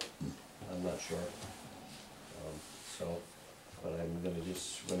know, I'm not sure. But I'm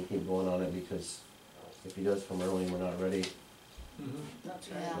gonna keep going on it because if he does come early and we're not ready, That's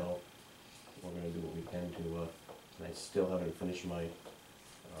right. Yeah. so we're gonna do what we can to, and I still haven't finished my,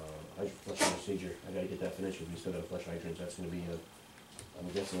 hydrant flushing procedure. I gotta get that finished, we still gotta flush hydrants, that's gonna be I'm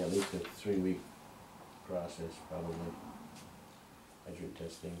guessing at least a 3-week process, probably. Hydrant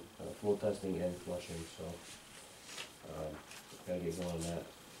testing, full testing and flushing, so, gotta get going on that.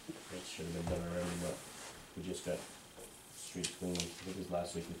 It should have been done already, but we just got streets clean, I think it was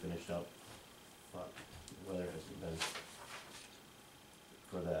last week we finished up. But the weather hasn't been,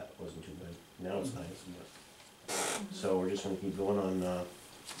 for that, wasn't too good. Now it's nice, but, so we're just gonna keep going on,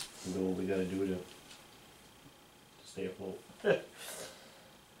 doing what we gotta do to stay afloat.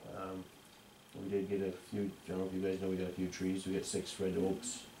 We did get a few, I don't know if you guys know, we got a few trees, we got 6 red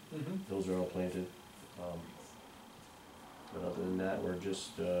oaks, those are all planted. But other than that, we're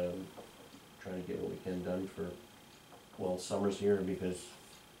just, trying to get what we can done for, well, summer's here because it's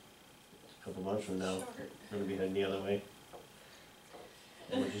a couple months from now, we're gonna be heading the other way.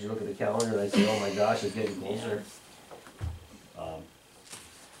 And I just look at the calendar and I say, oh my gosh, it's getting closer.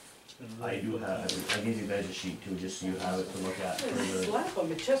 I do have, I gave you guys a sheet too, just so you have it to look at for the. Slap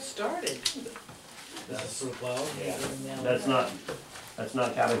 'em, it just started. That's for plow? Yeah, that's not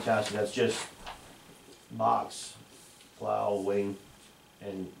cabin chassis, that's just box, plow, wing,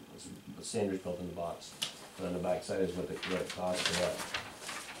 and sanders built in the box. But on the back side is what it costs for that.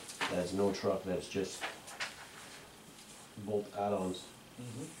 That's no truck, that's just bolt add-ons, if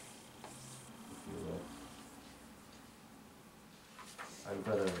you will.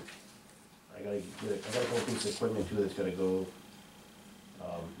 I got a whole piece of equipment too that's gotta go.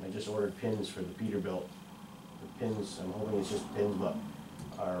 I just ordered pins for the Peterbilt. The pins, I'm hoping it's just pins, but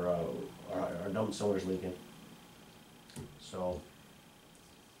our dump cylinder's leaking. So,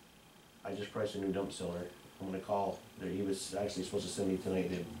 I just priced a new dump cylinder. I'm gonna call, he was actually supposed to send me tonight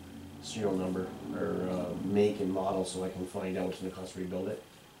the serial number, or make and model, so I can find out what's gonna cost to rebuild it.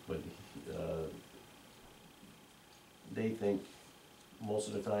 But, they think most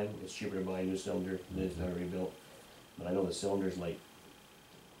of the time it's cheaper to buy a new cylinder than it is to have it rebuilt. But I know the cylinder's like,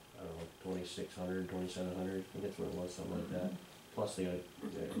 I don't know, 2,600, 2,700, I think that's what it was, something like that. Plus they gotta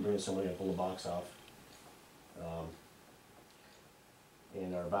bring somebody to pull the box off.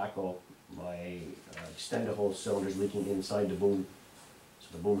 And our backhoe, my extender hose cylinder's leaking inside the boom, so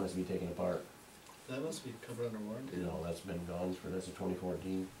the boom has to be taken apart. That must be covered under warranty. You know, that's been gone for, that's a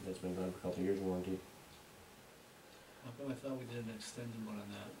 2014, that's been gone for a couple of years warranty. How come I thought we did an extended one on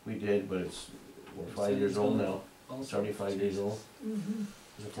that? We did, but it's, we're It's 5 years old now, Also, it's already 5 years old, Mm-hmm.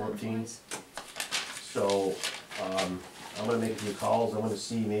 it's a 14. So, I'm gonna make a few calls, I'm gonna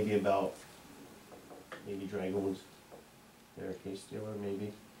see maybe about, maybe Dragoons, they're a case dealer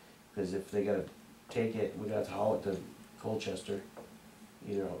maybe. Cause if they gotta take it, we gotta haul it to Colchester,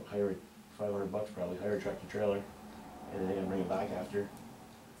 either hire $500 probably, hire a tractor trailer, and then they're gonna bring it back after.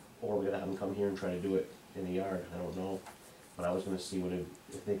 Or we gotta have them come here and try to do it in the yard, I don't know. But I was gonna see what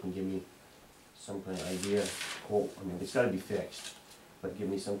if they can give me some kind of idea, quote, I mean, it's gotta be fixed. But give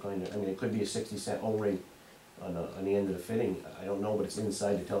me some kind of, I mean, it could be a 60-cent O-ring on the end of the fitting, I don't know, but it's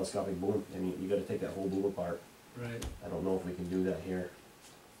inside the telescopic boom, I mean, you gotta take that whole boom apart. Right, I don't know if we can do that here.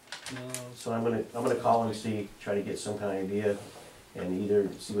 no, So I'm gonna call and see, try to get some kind of idea, and either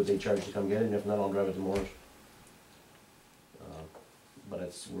see what they charge to come get it, and if not, I'll drive it to Moore's.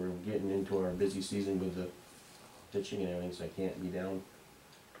 But we're getting into our busy season with the ditching and everything, so I can't be down.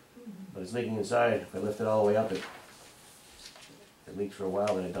 But it's leaking inside, if I lift it all the way up, it leaks for a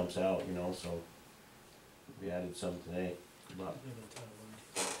while, then it dumps out, you know, so we added some today. But,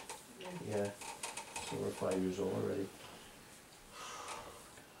 yeah, so we're 5 years old already.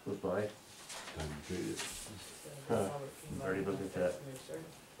 Goes by. Time to trade it. Huh. Already looked at that.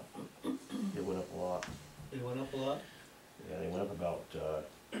 It went up a lot. they went up a lot? Yeah, they went up about,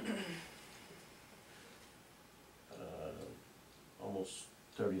 almost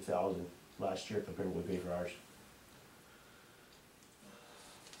 30,000 last year compared to what we paid for ours.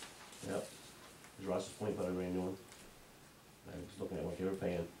 Yep, because Ross's Point put a brand new one. I was looking at what they were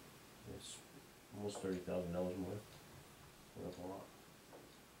paying, it's almost $30,000 more. Went up a lot.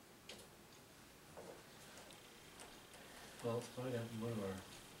 Well, it's probably gonna be one of our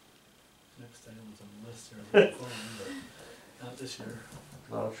next items on the list here, on the phone, but not this year.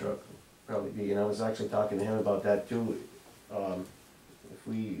 Plow truck would probably be, and I was actually talking to him about that too. If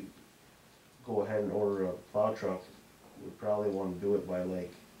we go ahead and order a plow truck, we probably wanna do it by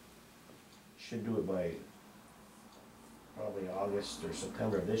should do it by probably August or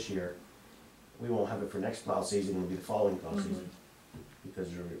September of this year. We won't have it for next plow season, it'll be the following plow season, because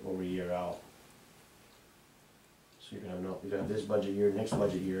we're over a year out. So you're gonna have this budget year, next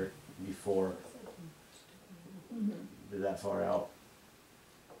budget year, before they're that far out.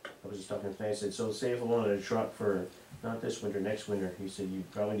 I was just talking to him, I said, so say if I wanted a truck for, not this winter, next winter, he said, you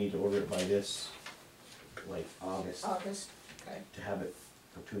probably need to order it by this, like August, August, okay. to have it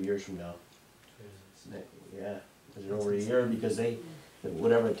for 2 years from now. Yeah, because they're over a year, because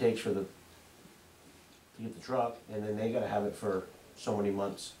whatever it takes to get the truck, and then they gotta have it for so many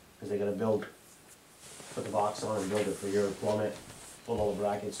months, because they gotta put the box on and build it for your plummet, pull all the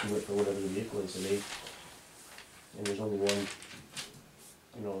brackets, do it for whatever the vehicle is, and there's only one,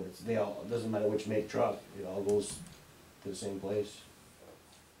 you know, it doesn't matter which make truck, it all goes to the same place.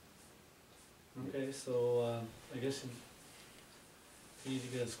 Okay, so, I guess you need to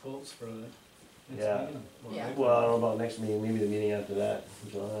get us quotes for the next Yeah. meeting. Yeah. Well, I don't know about next meeting, maybe the meeting after that,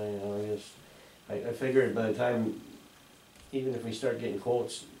 July, I figured by the time, even if we start getting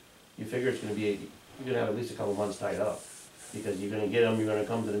quotes, you figure it's gonna be, you're gonna have at least a couple months tied up. Because you're gonna get them, you're gonna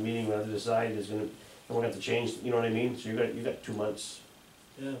come to the meeting, we'll have to decide, we're gonna have to change, you know what I mean? So you got 2 months,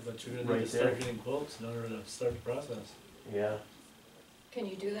 Yeah, but you're gonna need Right to start there. getting quotes in order to start the process. yeah, Can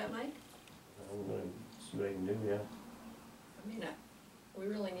you do that, Mike? I'm gonna see what I can do, yeah. I mean, we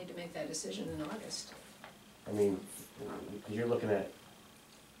really need to make that decision in August. I mean, cause you're looking at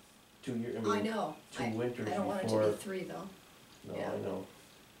 2 years, I I mean, know, 2 winters I don't want it to before, be 3 though. no, yeah. I know.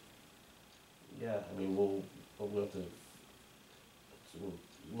 Yeah, I mean, we'll have to, we'll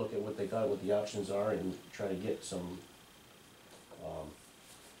look at what they got, what the options are, and try to get some,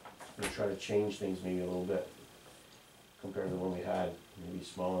 we'll try to change things maybe a little bit compared to the one we had, maybe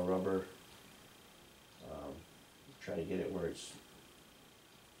smaller rubber. Try to get it where it's,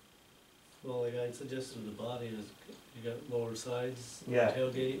 Well, like I suggested, the body is, you got lower sides, Yeah.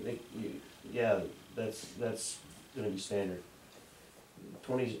 tailgate. yeah, that's gonna be standard.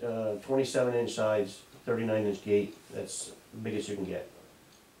 27-inch sides, 39-inch gate, that's the biggest you can get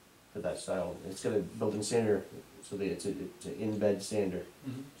for that style. It's got a built-in sander, so it's an in-bed sander,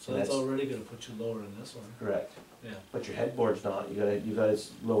 So that's That's- already gonna put you lower in this one, correct. yeah. But your headboard's not, you gotta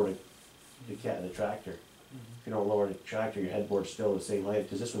lower the tractor. If you don't lower the tractor, your headboard's still the same height,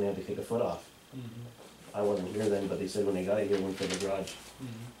 cause this one they had to take a foot off. I wasn't here then, but they said when they got it here, went to the garage.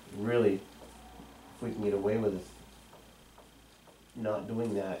 Really, if we can get away with not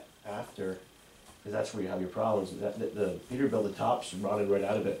doing that after, cause that's where you have your problems. The Peterbilt, the top's rotted right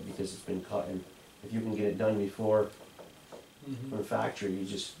out of it because it's been cut, and if you can get it done before from Mhm. the factory, you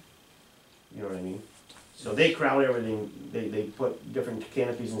just, you know what I mean? So they crowd everything, they put different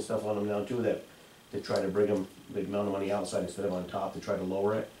canopies and stuff on them now too, that, to try to bring them, the amount of money outside instead of on top, to try to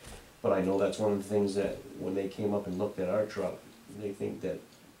lower it. But I know that's one of the things that, when they came up and looked at our truck, they think that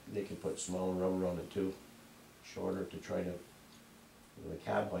they could put smaller rubber on it too, shorter, to try to, the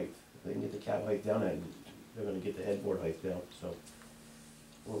cab height, if they can get the cab height down, and they're gonna get the headboard height down, so.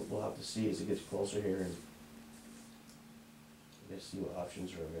 We'll have to see as it gets closer here, and I guess see what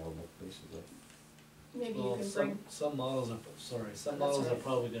options are available, basically. Maybe you Well, can bring, some models are, sorry, some That's models are right.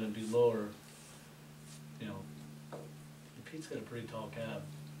 probably gonna be lower, you know. Pete's got a pretty tall cab.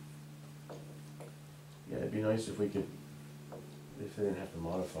 Yeah, it'd be nice if we could, if they didn't have to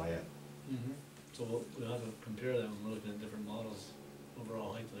modify it. Mm-hmm. So we'll have to compare that when we're looking at different models,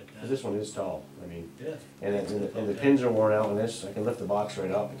 overall height of the cab. Cause this one is tall, I mean, Yeah. and the pins are worn out on this, I can lift the box right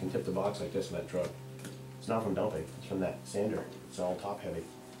up, I can tip the box like this in that truck. It's not from dumping, it's from that sander, it's all top heavy,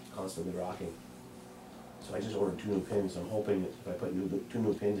 constantly rocking. So I just ordered 2 new pins, I'm hoping that if I put 2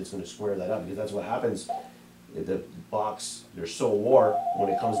 new pins, it's gonna square that up, because that's what happens. The box, they're so wore, when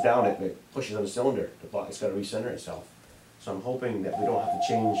it comes down, it pushes on the cylinder, the box, it's gotta recenter itself. So I'm hoping that we don't have to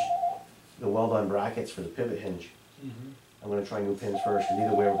change the weld-on brackets for the pivot hinge. Mm-hmm. I'm gonna try new pins first, cause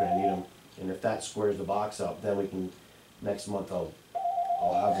either way we're gonna need them. And if that squares the box up, then we can, next month I'll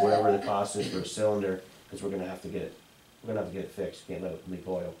have whatever the cost is for a cylinder, cause we're gonna have to get it fixed, can't let it leak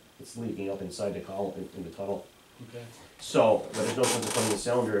oil. It's leaking up inside the column, in the tunnel. Okay. So, but there's no sense of putting the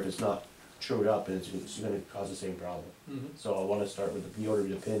cylinder if it's not trued up, and it's gonna cause the same problem. Mm-hmm. So I wanna start with the order of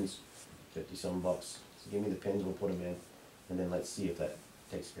the pins, $50-some. So give me the pins, we'll put them in, and then let's see if that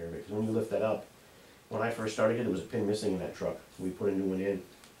takes care of it. Cause when you lift that up, when I first started it, there was a pin missing in that truck. We put a new one in.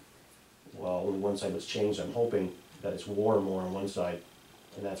 Well, only one side was changed. I'm hoping that it's wore more on one side,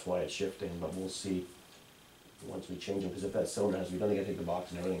 and that's why it's shifting, but we'll see once we change them, cause if that cylinder has to be done, they gotta take the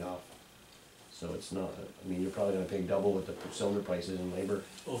box and everything off. So it's not, I mean, you're probably gonna pay double with the cylinder prices and labor,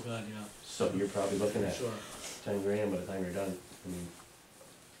 Oh, God, yeah. so you're probably looking at Sure. 10 grand by the time you're done. I mean,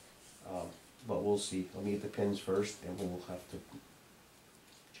 but we'll see. Let me get the pins first, and we'll have to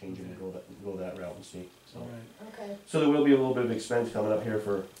change them and go that route and see, so. All right. okay, So there will be a little bit of expense coming up here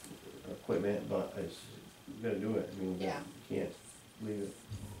for equipment, but it's, you gotta do it, I mean, Yeah. you can't leave it.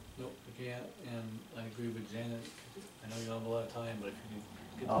 Nope, we can't, and I agree with Janet. I know you don't have a lot of time, but if you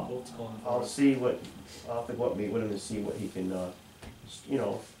can get the I'll- quotes going for I'll us. see I'll have to go up and meet with him and see what he can, you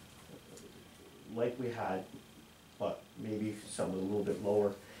know, like we had, but maybe something a little bit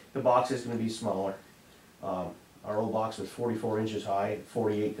lower. The box is gonna be smaller. Our old box was 44 inches high,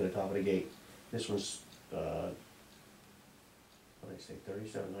 48 to the top of the gate. This one's, what did I say,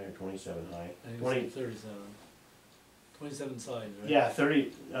 37 high or 27 high? I think 20, it's 37. 27 sides, right? yeah,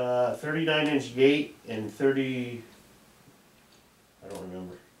 39-inch gate and 30, I don't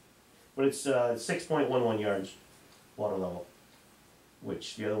remember. But it's 6.11 yards water level,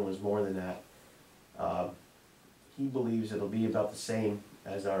 which the other one is more than that. He believes it'll be about the same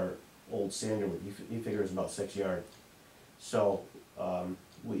as our old sander, he figures about 6 yards. So,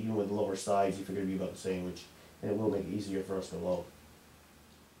 even with the lower sides, he figured it'd be about the same, and it will make it easier for us to load.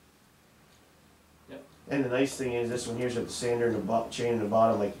 Yep. And the nice thing is, this one here's got the sander and the chain in the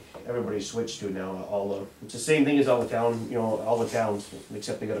bottom, like everybody's switched to now. It's the same thing as all the towns,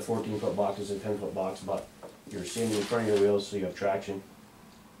 except they got a 14-foot box, it's a 10-foot box, but you're sanding in front of your wheels, so you have traction.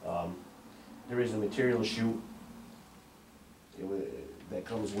 There is a material chute that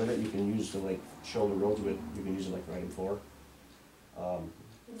comes with it, you can use to like shoulder roads with, you can use it like riding for.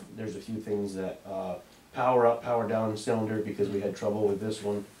 There's a few things that, power up, power down cylinder, because we had trouble with this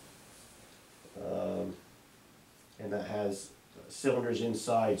one. And that has cylinders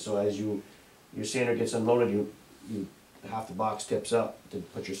inside, so as your sander gets unloaded, half the box tips up to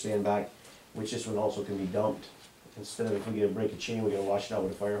put your sand back, which this one also can be dumped. Instead of, if we get a break of chain, we gotta wash it out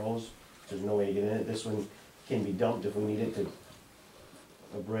with a fire hose, there's no way to get in it. This one can be dumped if we need it to,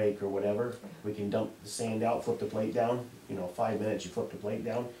 a break or whatever. We can dump the sand out, flip the plate down, 5 minutes, you flip the plate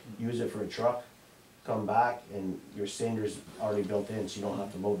down, use it for a truck, come back, and your sander's already built in, so you don't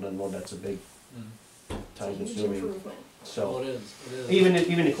have to load and unload. That's a big Mhm. time huge consuming. improvement. Oh, So, it is. even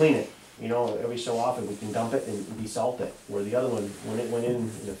to clean it, every so often we can dump it and desalt it, where the other one, when it went in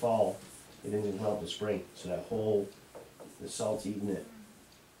the fall, it didn't come out the spring, so the salt's eating it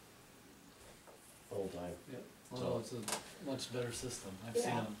the whole time. Well, it's a much better system. I've seen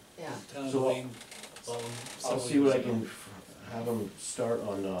Yeah, them. yeah. Town of So, Wayne bought them I'll several see what I years ago. can have them start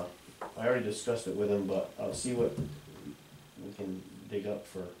on, I already discussed it with him, but I'll see what we can dig up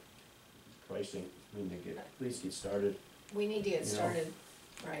for pricing, to at least get started. We need to get You know. started,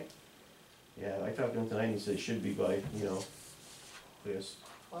 right, Yeah, I talked to him tonight, and he said it should be by, you know, yes,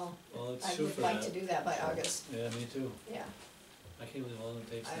 Well, Well, let's I shoot would for like to that. do that by August, Yeah, me too. yeah, I can't believe how long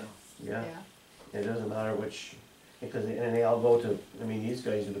it takes I- now. yeah. It doesn't matter which, because, and they all go to, I mean, these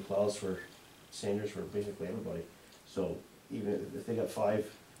guys do the plows for Sanders for basically everybody. So even if they got 5,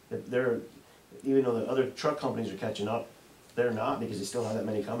 if they're, even though the other truck companies are catching up, they're not, because they still have that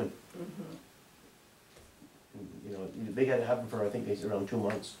many coming. Mhm. You know, they had it happen for, I think they said around 2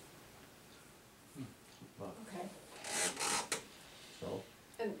 months. But, Okay. so,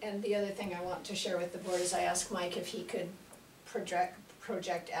 And the other thing I want to share with the board is I asked Mike if he could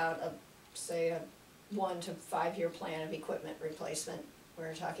project out a, say, a 1 to 5 year plan of equipment replacement.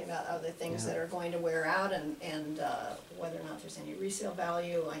 We're talking about other things that are going to wear out and whether or not there's any resale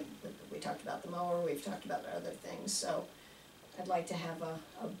value. We talked about the mower, we've talked about other things, so I'd like to have a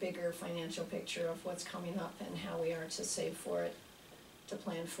bigger financial picture of what's coming up and how we are to save for it, to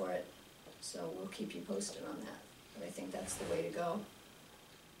plan for it. So we'll keep you posted on that, but I think that's the way to go.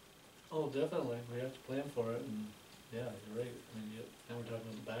 Oh, definitely, we have to plan for it, and, yeah, you're right, I mean, now we're talking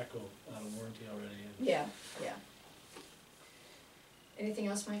about tobacco out of warranty already, and Yeah, yeah. Anything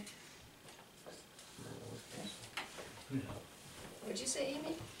else, Mike? yeah. What'd you say,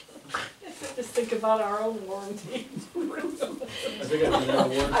 Amy? Just think about our own warranty. I think I've been out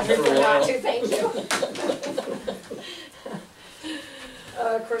of I warranty for prefer a not while. to, thank you.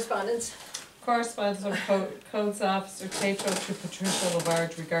 Correspondence? Correspondence from Codes Officer Tatro to Patricia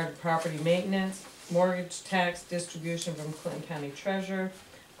Labarge regarding property maintenance, mortgage tax distribution from Clinton County Treasurer,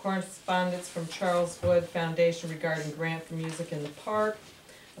 correspondence from Charles Wood Foundation regarding grant for music in the park,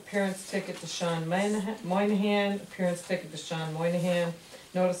 appearance ticket to Sean Moynihan, appearance ticket to Sean Moynihan,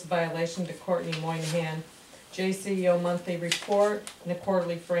 notice of violation to Courtney Moynihan, JCEO monthly report, and a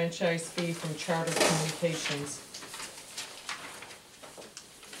quarterly franchise fee from Charter Communications.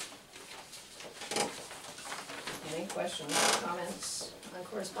 Any questions, comments on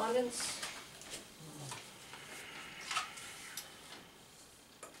correspondence?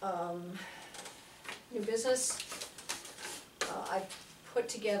 New business. I put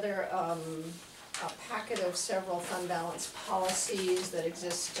together a packet of several fund balance policies that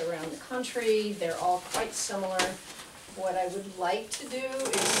exist around the country. They're all quite similar. What I would like to do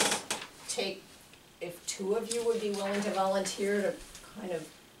is take, if 2 of you would be willing to volunteer to kind of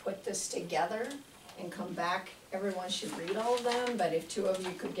put this together and come back, everyone should read all of them, but if 2 of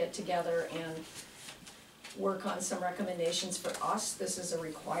you could get together and work on some recommendations for us, this is a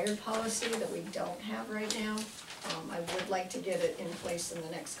required policy that we don't have right now. I would like to get it in place in the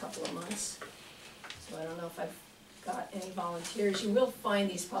next couple of months. So I don't know if I've got any volunteers. You will find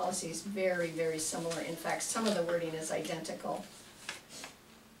these policies very, very similar. In fact, some of the wording is identical.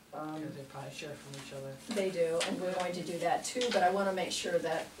 Because they probably share from each other. They do, and we're going to do that too, but I wanna make sure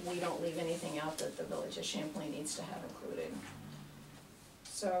that we don't leave anything out that the Village of Champlain needs to have included.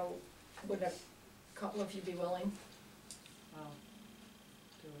 So, would a couple of you be willing? Well,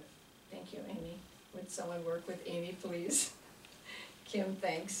 do it. Thank you, Amy. Would someone work with Amy, please? Kim,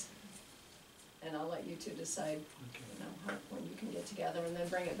 thanks. And I'll let you two decide, Okay. you know, when you can get together and then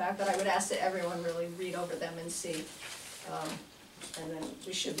bring it back, but I would ask that everyone really read over them and see. And then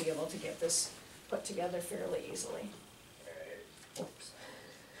we should be able to get this put together fairly easily. Oops.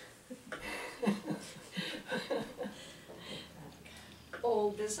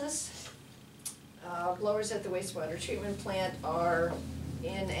 Old business. Blowers at the wastewater treatment plant are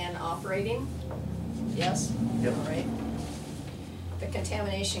in and operating. Yes? Yep. All right. The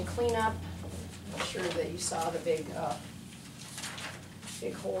contamination cleanup, I'm sure that you saw the big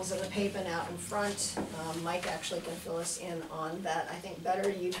holes in the pavement out in front. Mike actually can fill us in on that, I think better.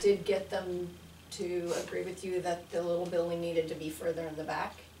 You did get them to agree with you that the little building needed to be further in the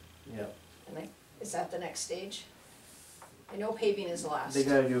back, Yep. and is that the next stage? I know paving is last. They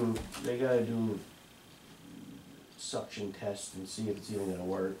gotta do suction tests and see if it's even gonna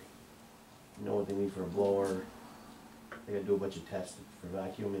work. Know what they need for a blower. They gotta do a bunch of tests for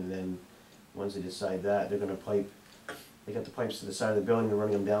vacuum, and then, once they decide that, they're gonna pipe, they got the pipes to the side of the building, they're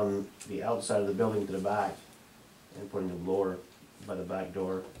running them down the outside of the building to the back, and putting the blower by the back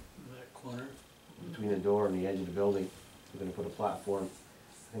door, That corner, between the door and the edge of the building. They're gonna put a platform,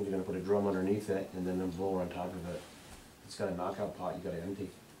 I think they're gonna put a drum underneath it, and then a blower on top of it. It's got a knockout pot, you gotta empty.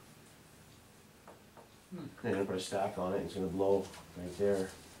 Hmm. They're gonna put a stack on it, and it's gonna blow right there.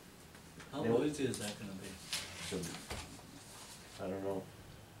 how They- noisy is that gonna be? So, I don't know.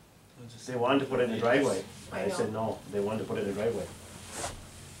 I'll just- They wanted to put it in the driveway. I I said know. no, they wanted to put it in the driveway.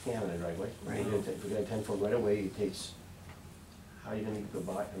 Can't have it in the driveway. Right. If we got a 10-foot right of way, it takes, how are you gonna go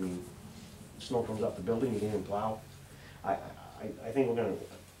by, I mean, snow comes off the building, you can't even plow. I think we're gonna,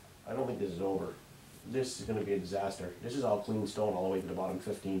 I don't think this is over. This is gonna be a disaster. This is all clean stone all the way to the bottom,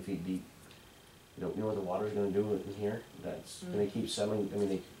 15 feet deep. You know what the water's gonna do in here? That's gonna keep settling, I mean,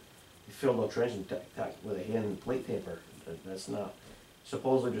 they filled a trench and tack with a hand plate taper. That's not,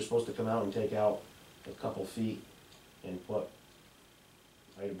 supposedly they're supposed to come out and take out a couple feet and put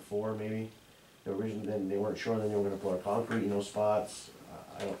item 4 maybe. The original, then they weren't sure, then they were gonna put a concrete in those spots.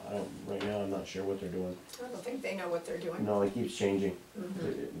 I don't, right now, I'm not sure what they're doing. I don't think they know what they're doing. No, it keeps changing.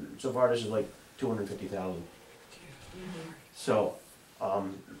 So far, this is like 250,000. So,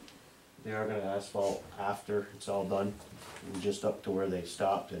 they are gonna asphalt after it's all done, and just up to where they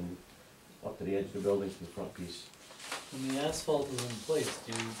stopped and up to the edge of the building to the front piece. When the asphalt is in place,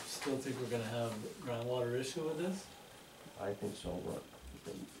 do you still think we're gonna have groundwater issue with this? I think so, but,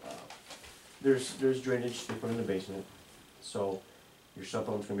 there's drainage they put in the basement, so your sub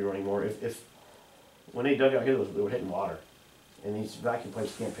pump's gonna be running more. If, when they dug out here, they were hitting water, and these vacuum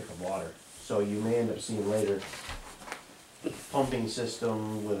pipes can't pick up water, so you may end up seeing later pumping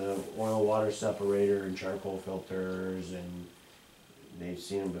system with an oil water separator and charcoal filters, and they've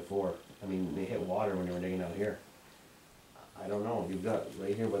seen them before. I mean, they hit water when they were digging out here. I don't know, you've got,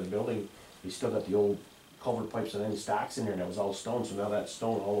 right here by the building, you still got the old culvert pipes and then stacks in there, and that was all stone, so now that's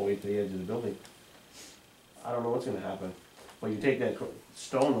stone all the way to the edge of the building. I don't know what's gonna happen, but you take that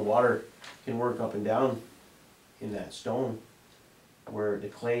stone, the water can work up and down in that stone, where the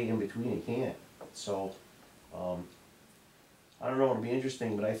clay in between it can't, so, I don't know, it'll be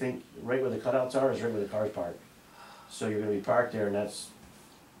interesting, but I think right where the cutouts are is right where the cars park. So you're gonna be parked there, and that's,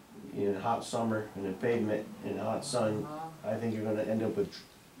 in hot summer, in the pavement, in the hot sun, I think you're gonna end up with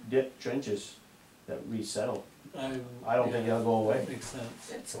dip trenches that resettle. I don't think they'll go away. Makes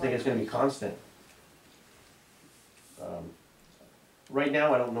sense. It's I think it's gonna be constant. Right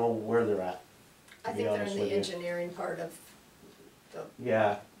now, I don't know where they're at. I be think they're honest in with the you. engineering part of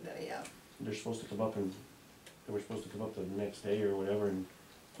Yeah, yeah. they're supposed to come up and, they were supposed to come up the next day or whatever and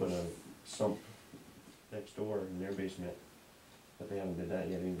put a sump next door in their basement. But they haven't did that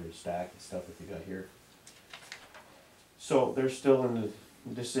yet, either stack and stuff that they got here. So they're still in the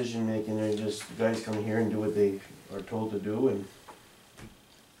decision making, they're just, the guys come here and do what they are told to do, and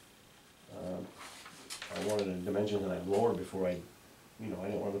I wanted a dimension of that blower before I didn't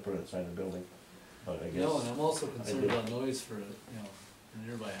want to put it inside the building, but I guess. No, and I'm also concerned did. about noise for, a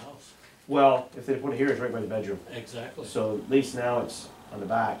nearby house. Well, if they put it here, it's right by the bedroom, Exactly. so at least now it's on the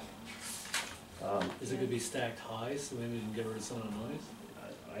back. Is it gonna be stacked high, so maybe we can get rid of some of the noise?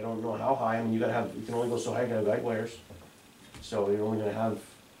 I don't know how high, I mean, you can only go so high, you gotta have guide wires. So you're only gonna have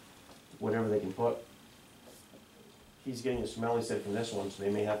whatever they can put. He's getting a smell, he said, from this one, so they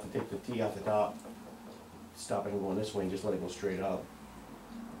may have to take the T off the top, stop it from going this way and just let it go straight up.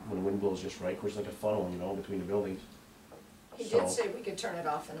 When the wind blows just right, of course, like a funnel, between the buildings. He So- did say we could turn it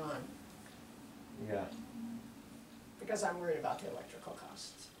off and on, Yeah, because I'm worried about the electrical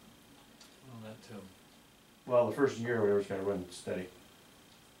costs. Oh, that too. well, the first year or whatever, it's gotta run steady.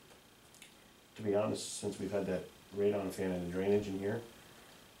 To be honest, since we've had that radon fan and the drainage in here,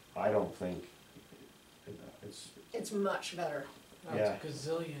 I don't think it's, It's much better. yeah.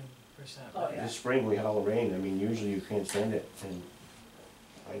 Gazillion%. Oh, yeah. This spring, we had all the rain, I mean, usually you can't stand it, and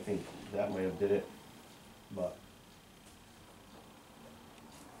I think that might have did it, but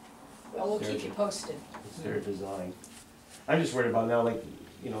Well, we'll keep you posted. it's their design. I'm just worried about now, like,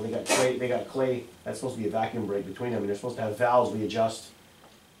 they got clay, that's supposed to be a vacuum break between them, and they're supposed to have valves we adjust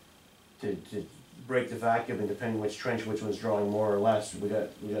to break the vacuum, and depending which trench, which one's drawing more or less,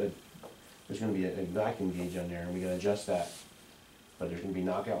 there's gonna be a vacuum gauge on there, and we gotta adjust that. But there's gonna be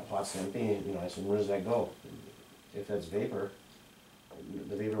knockout pots empty, and, I said, where does that go? If that's vapor,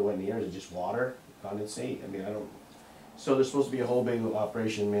 the vapor went in the air, is it just water, condensate, I mean, I don't, so there's supposed to be a whole big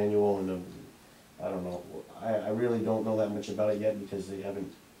operation manual and I don't know, I really don't know that much about it yet because they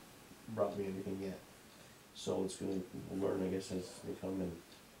haven't brought me anything yet. So it's gonna learn, I guess, as they come and.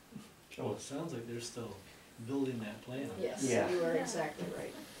 Well, it sounds like they're still building that plan. Yes, Yeah. you are exactly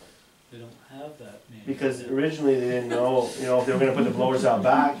right. They don't have that man. Because originally they didn't know, if they were gonna put the blowers out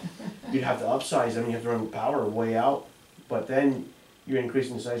back, you'd have to upsize them, you have to run power way out. But then you're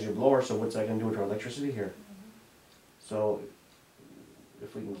increasing the size of your blower, so what's that gonna do with our electricity here? So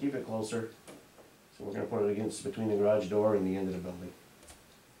if we can keep it closer, so we're gonna put it against, between the garage door and the end of the building.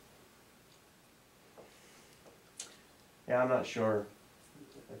 Yeah, I'm not sure.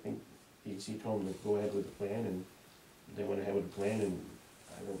 I think DEC told them to go ahead with the plan, and they went ahead with the plan, and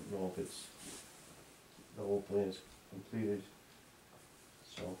I don't know if it's, the whole plan is completed,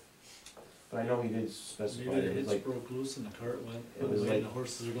 so. But I know he did specify, Maybe the it was hitch like, broke loose and the cart went It one was way like- and the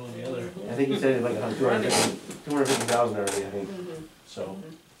horses are going the other. I think he said it like 250,000 already, I think, Mhm. so.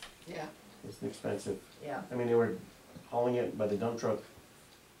 Yeah, It's expensive. yeah, I mean, they were hauling it by the dump truck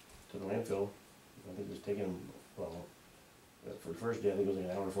to the landfill. I think it was taking, well, for the first day, I think it was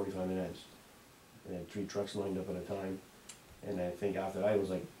like an hour and 45 minutes. They had 3 trucks lined up at a time. And I think after that, it was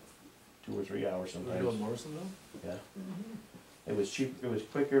like 2 or 3 hours We're sometimes. doing Morrisonville? Yeah. mhm, It was cheap, it was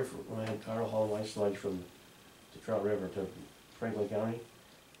quicker when I had Carl haul my sludge from the Trout River to Franklin County.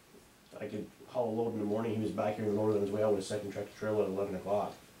 I could haul a load in the morning, he was back here and loaded on his way out with a second tractor trailer at 11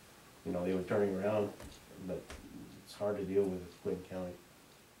 o'clock. You know, they were turning around, but it's hard to deal with Clinton County.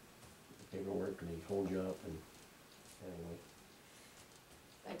 The paperwork, and they hold you up, and anyway,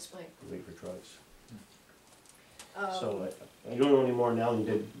 thanks, Mike. you wait for trucks. Um, So I don't know any more now than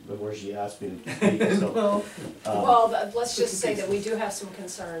did before she asked me to speak, so. Well, let's just say that we do have some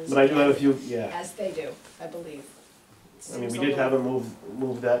concerns. But I do have a few, yeah. As they do, I believe. I mean, Seems we a did have little- him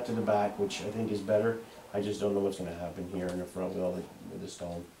move that to the back, which I think is better. I just don't know what's gonna happen here in the front with all with the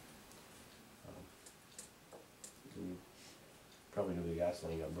stone. We Probably knew the gas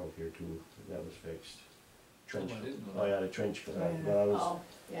line got broke here too, that was fixed. Trench, Oh, I didn't know oh that. yeah, the trench, Oh, yeah. that was, Oh,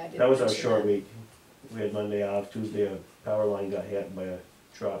 yeah, I did. that was our mention short that. week. We had Monday off, Tuesday a power line got hit by a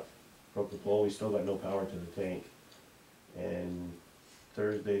truck, broke the pole, we still got no power to the tank. And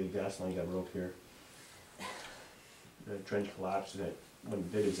Thursday, the gas line got broke here. The trench collapsed and it, when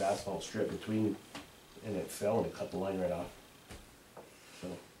it did its asphalt strip between, and it fell and it cut the line right off. So,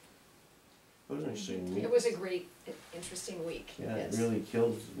 it was an interesting week. It was a great, interesting week, Yeah, it yes. really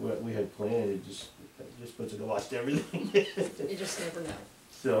killed what we had planned, it just puts a gloss to everything. You just never know.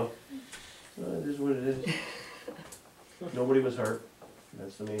 So, it is what it is. Nobody was hurt,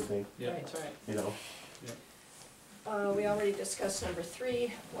 that's the main thing, Yeah. Right, right. you know. We already discussed number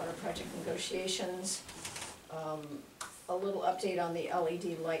 3, water project negotiations. A little update on the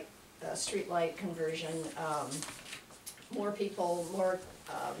LED light, street light conversion. More people, more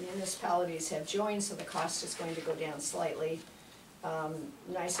municipalities have joined, so the cost is going to go down slightly.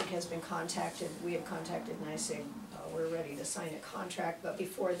 NYSEG has been contacted, we have contacted NYSEG, we're ready to sign a contract, but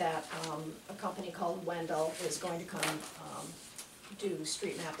before that, a company called Wendell is going to come, do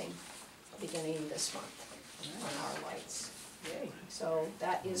street mapping beginning this month on our lights. Yay. So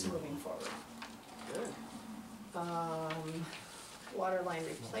that is moving forward. Good. Water line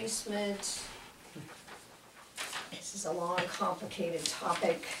replacement. This is a long, complicated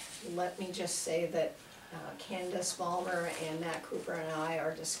topic. Let me just say that Candace Ballmer and Matt Cooper and I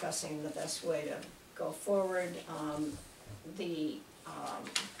are discussing the best way to go forward. The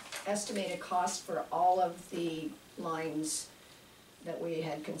estimated cost for all of the lines that we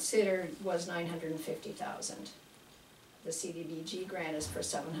had considered was $950,000. The CDBG grant is for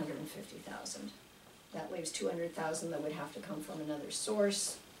 $750,000. That leaves $200,000 that would have to come from another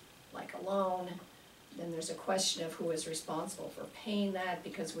source, like a loan. Then there's a question of who is responsible for paying that,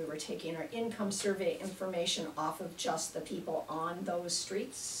 because we were taking our income survey information off of just the people on those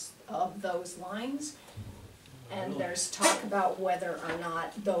streets of those lines. And there's talk about whether or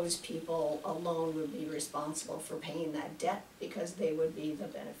not those people alone would be responsible for paying that debt, because they would be the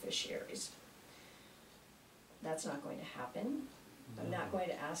beneficiaries. That's not going to happen. I'm not going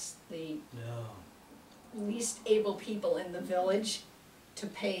to ask the No. least able people in the village to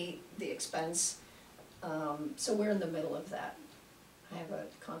pay the expense. So we're in the middle of that. I have a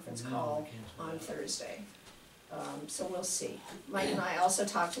conference No, call I can't do on that. Thursday. So we'll see. Mike and I also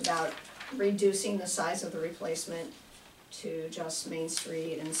talked about reducing the size of the replacement to just Main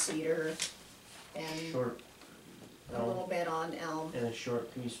Street and Cedar and Short, a little bit on Elm. and a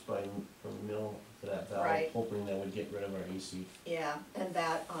short piece from Mill to that valve, Right. hoping that would get rid of our AC. Yeah, and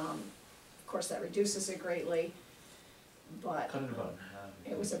that, of course, that reduces it greatly, but Cut it about in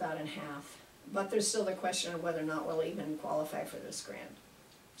half. it was about in half. But there's still the question of whether or not we'll even qualify for this grant.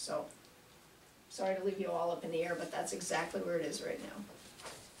 So, sorry to leave you all up in the air, but that's exactly where it is right now.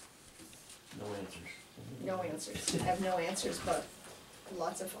 No answers. No answers. I have no answers, but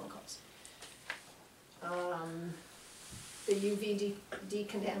lots of phone calls. The UV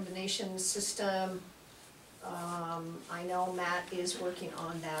decontamination system, I know Matt is working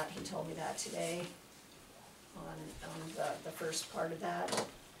on that, he told me that today, on the first part of that.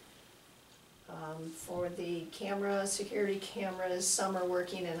 For the security cameras, some are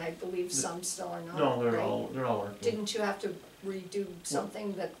working and I believe some still are not, No, they're right? all working. Didn't you have to redo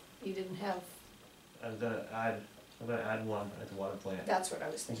something that you didn't have? I'm gonna add one at the water plant. That's what I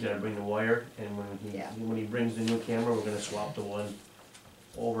was He's thinking. gotta bring the wire, and Yeah. when he brings the new camera, we're gonna swap the one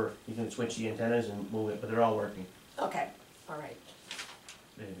over. He can switch the antennas and move it, but they're all working. Okay, all right,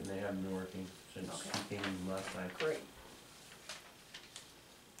 They haven't been working since Okay. he came last time. great.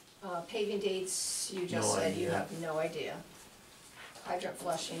 Paving dates, you just No said you idea. have no idea. hydrant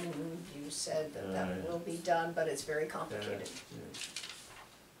flushing, you said that that Yeah. will be done, but it's very complicated. Yeah.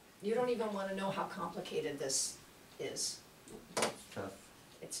 You don't even wanna know how complicated this is. Tough.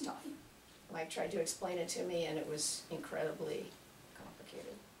 It's tough. Mike tried to explain it to me and it was incredibly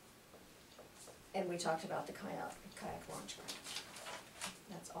complicated. And we talked about the kayak launch grant.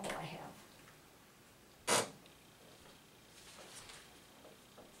 That's all I have.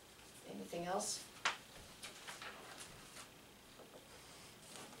 Anything else?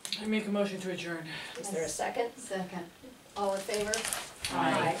 I make a motion to adjourn. Is there a second? Second. All in favor?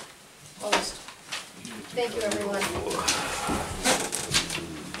 Aye. Opposed? Thank you, everyone.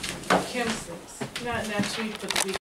 Kim, not next week, but the week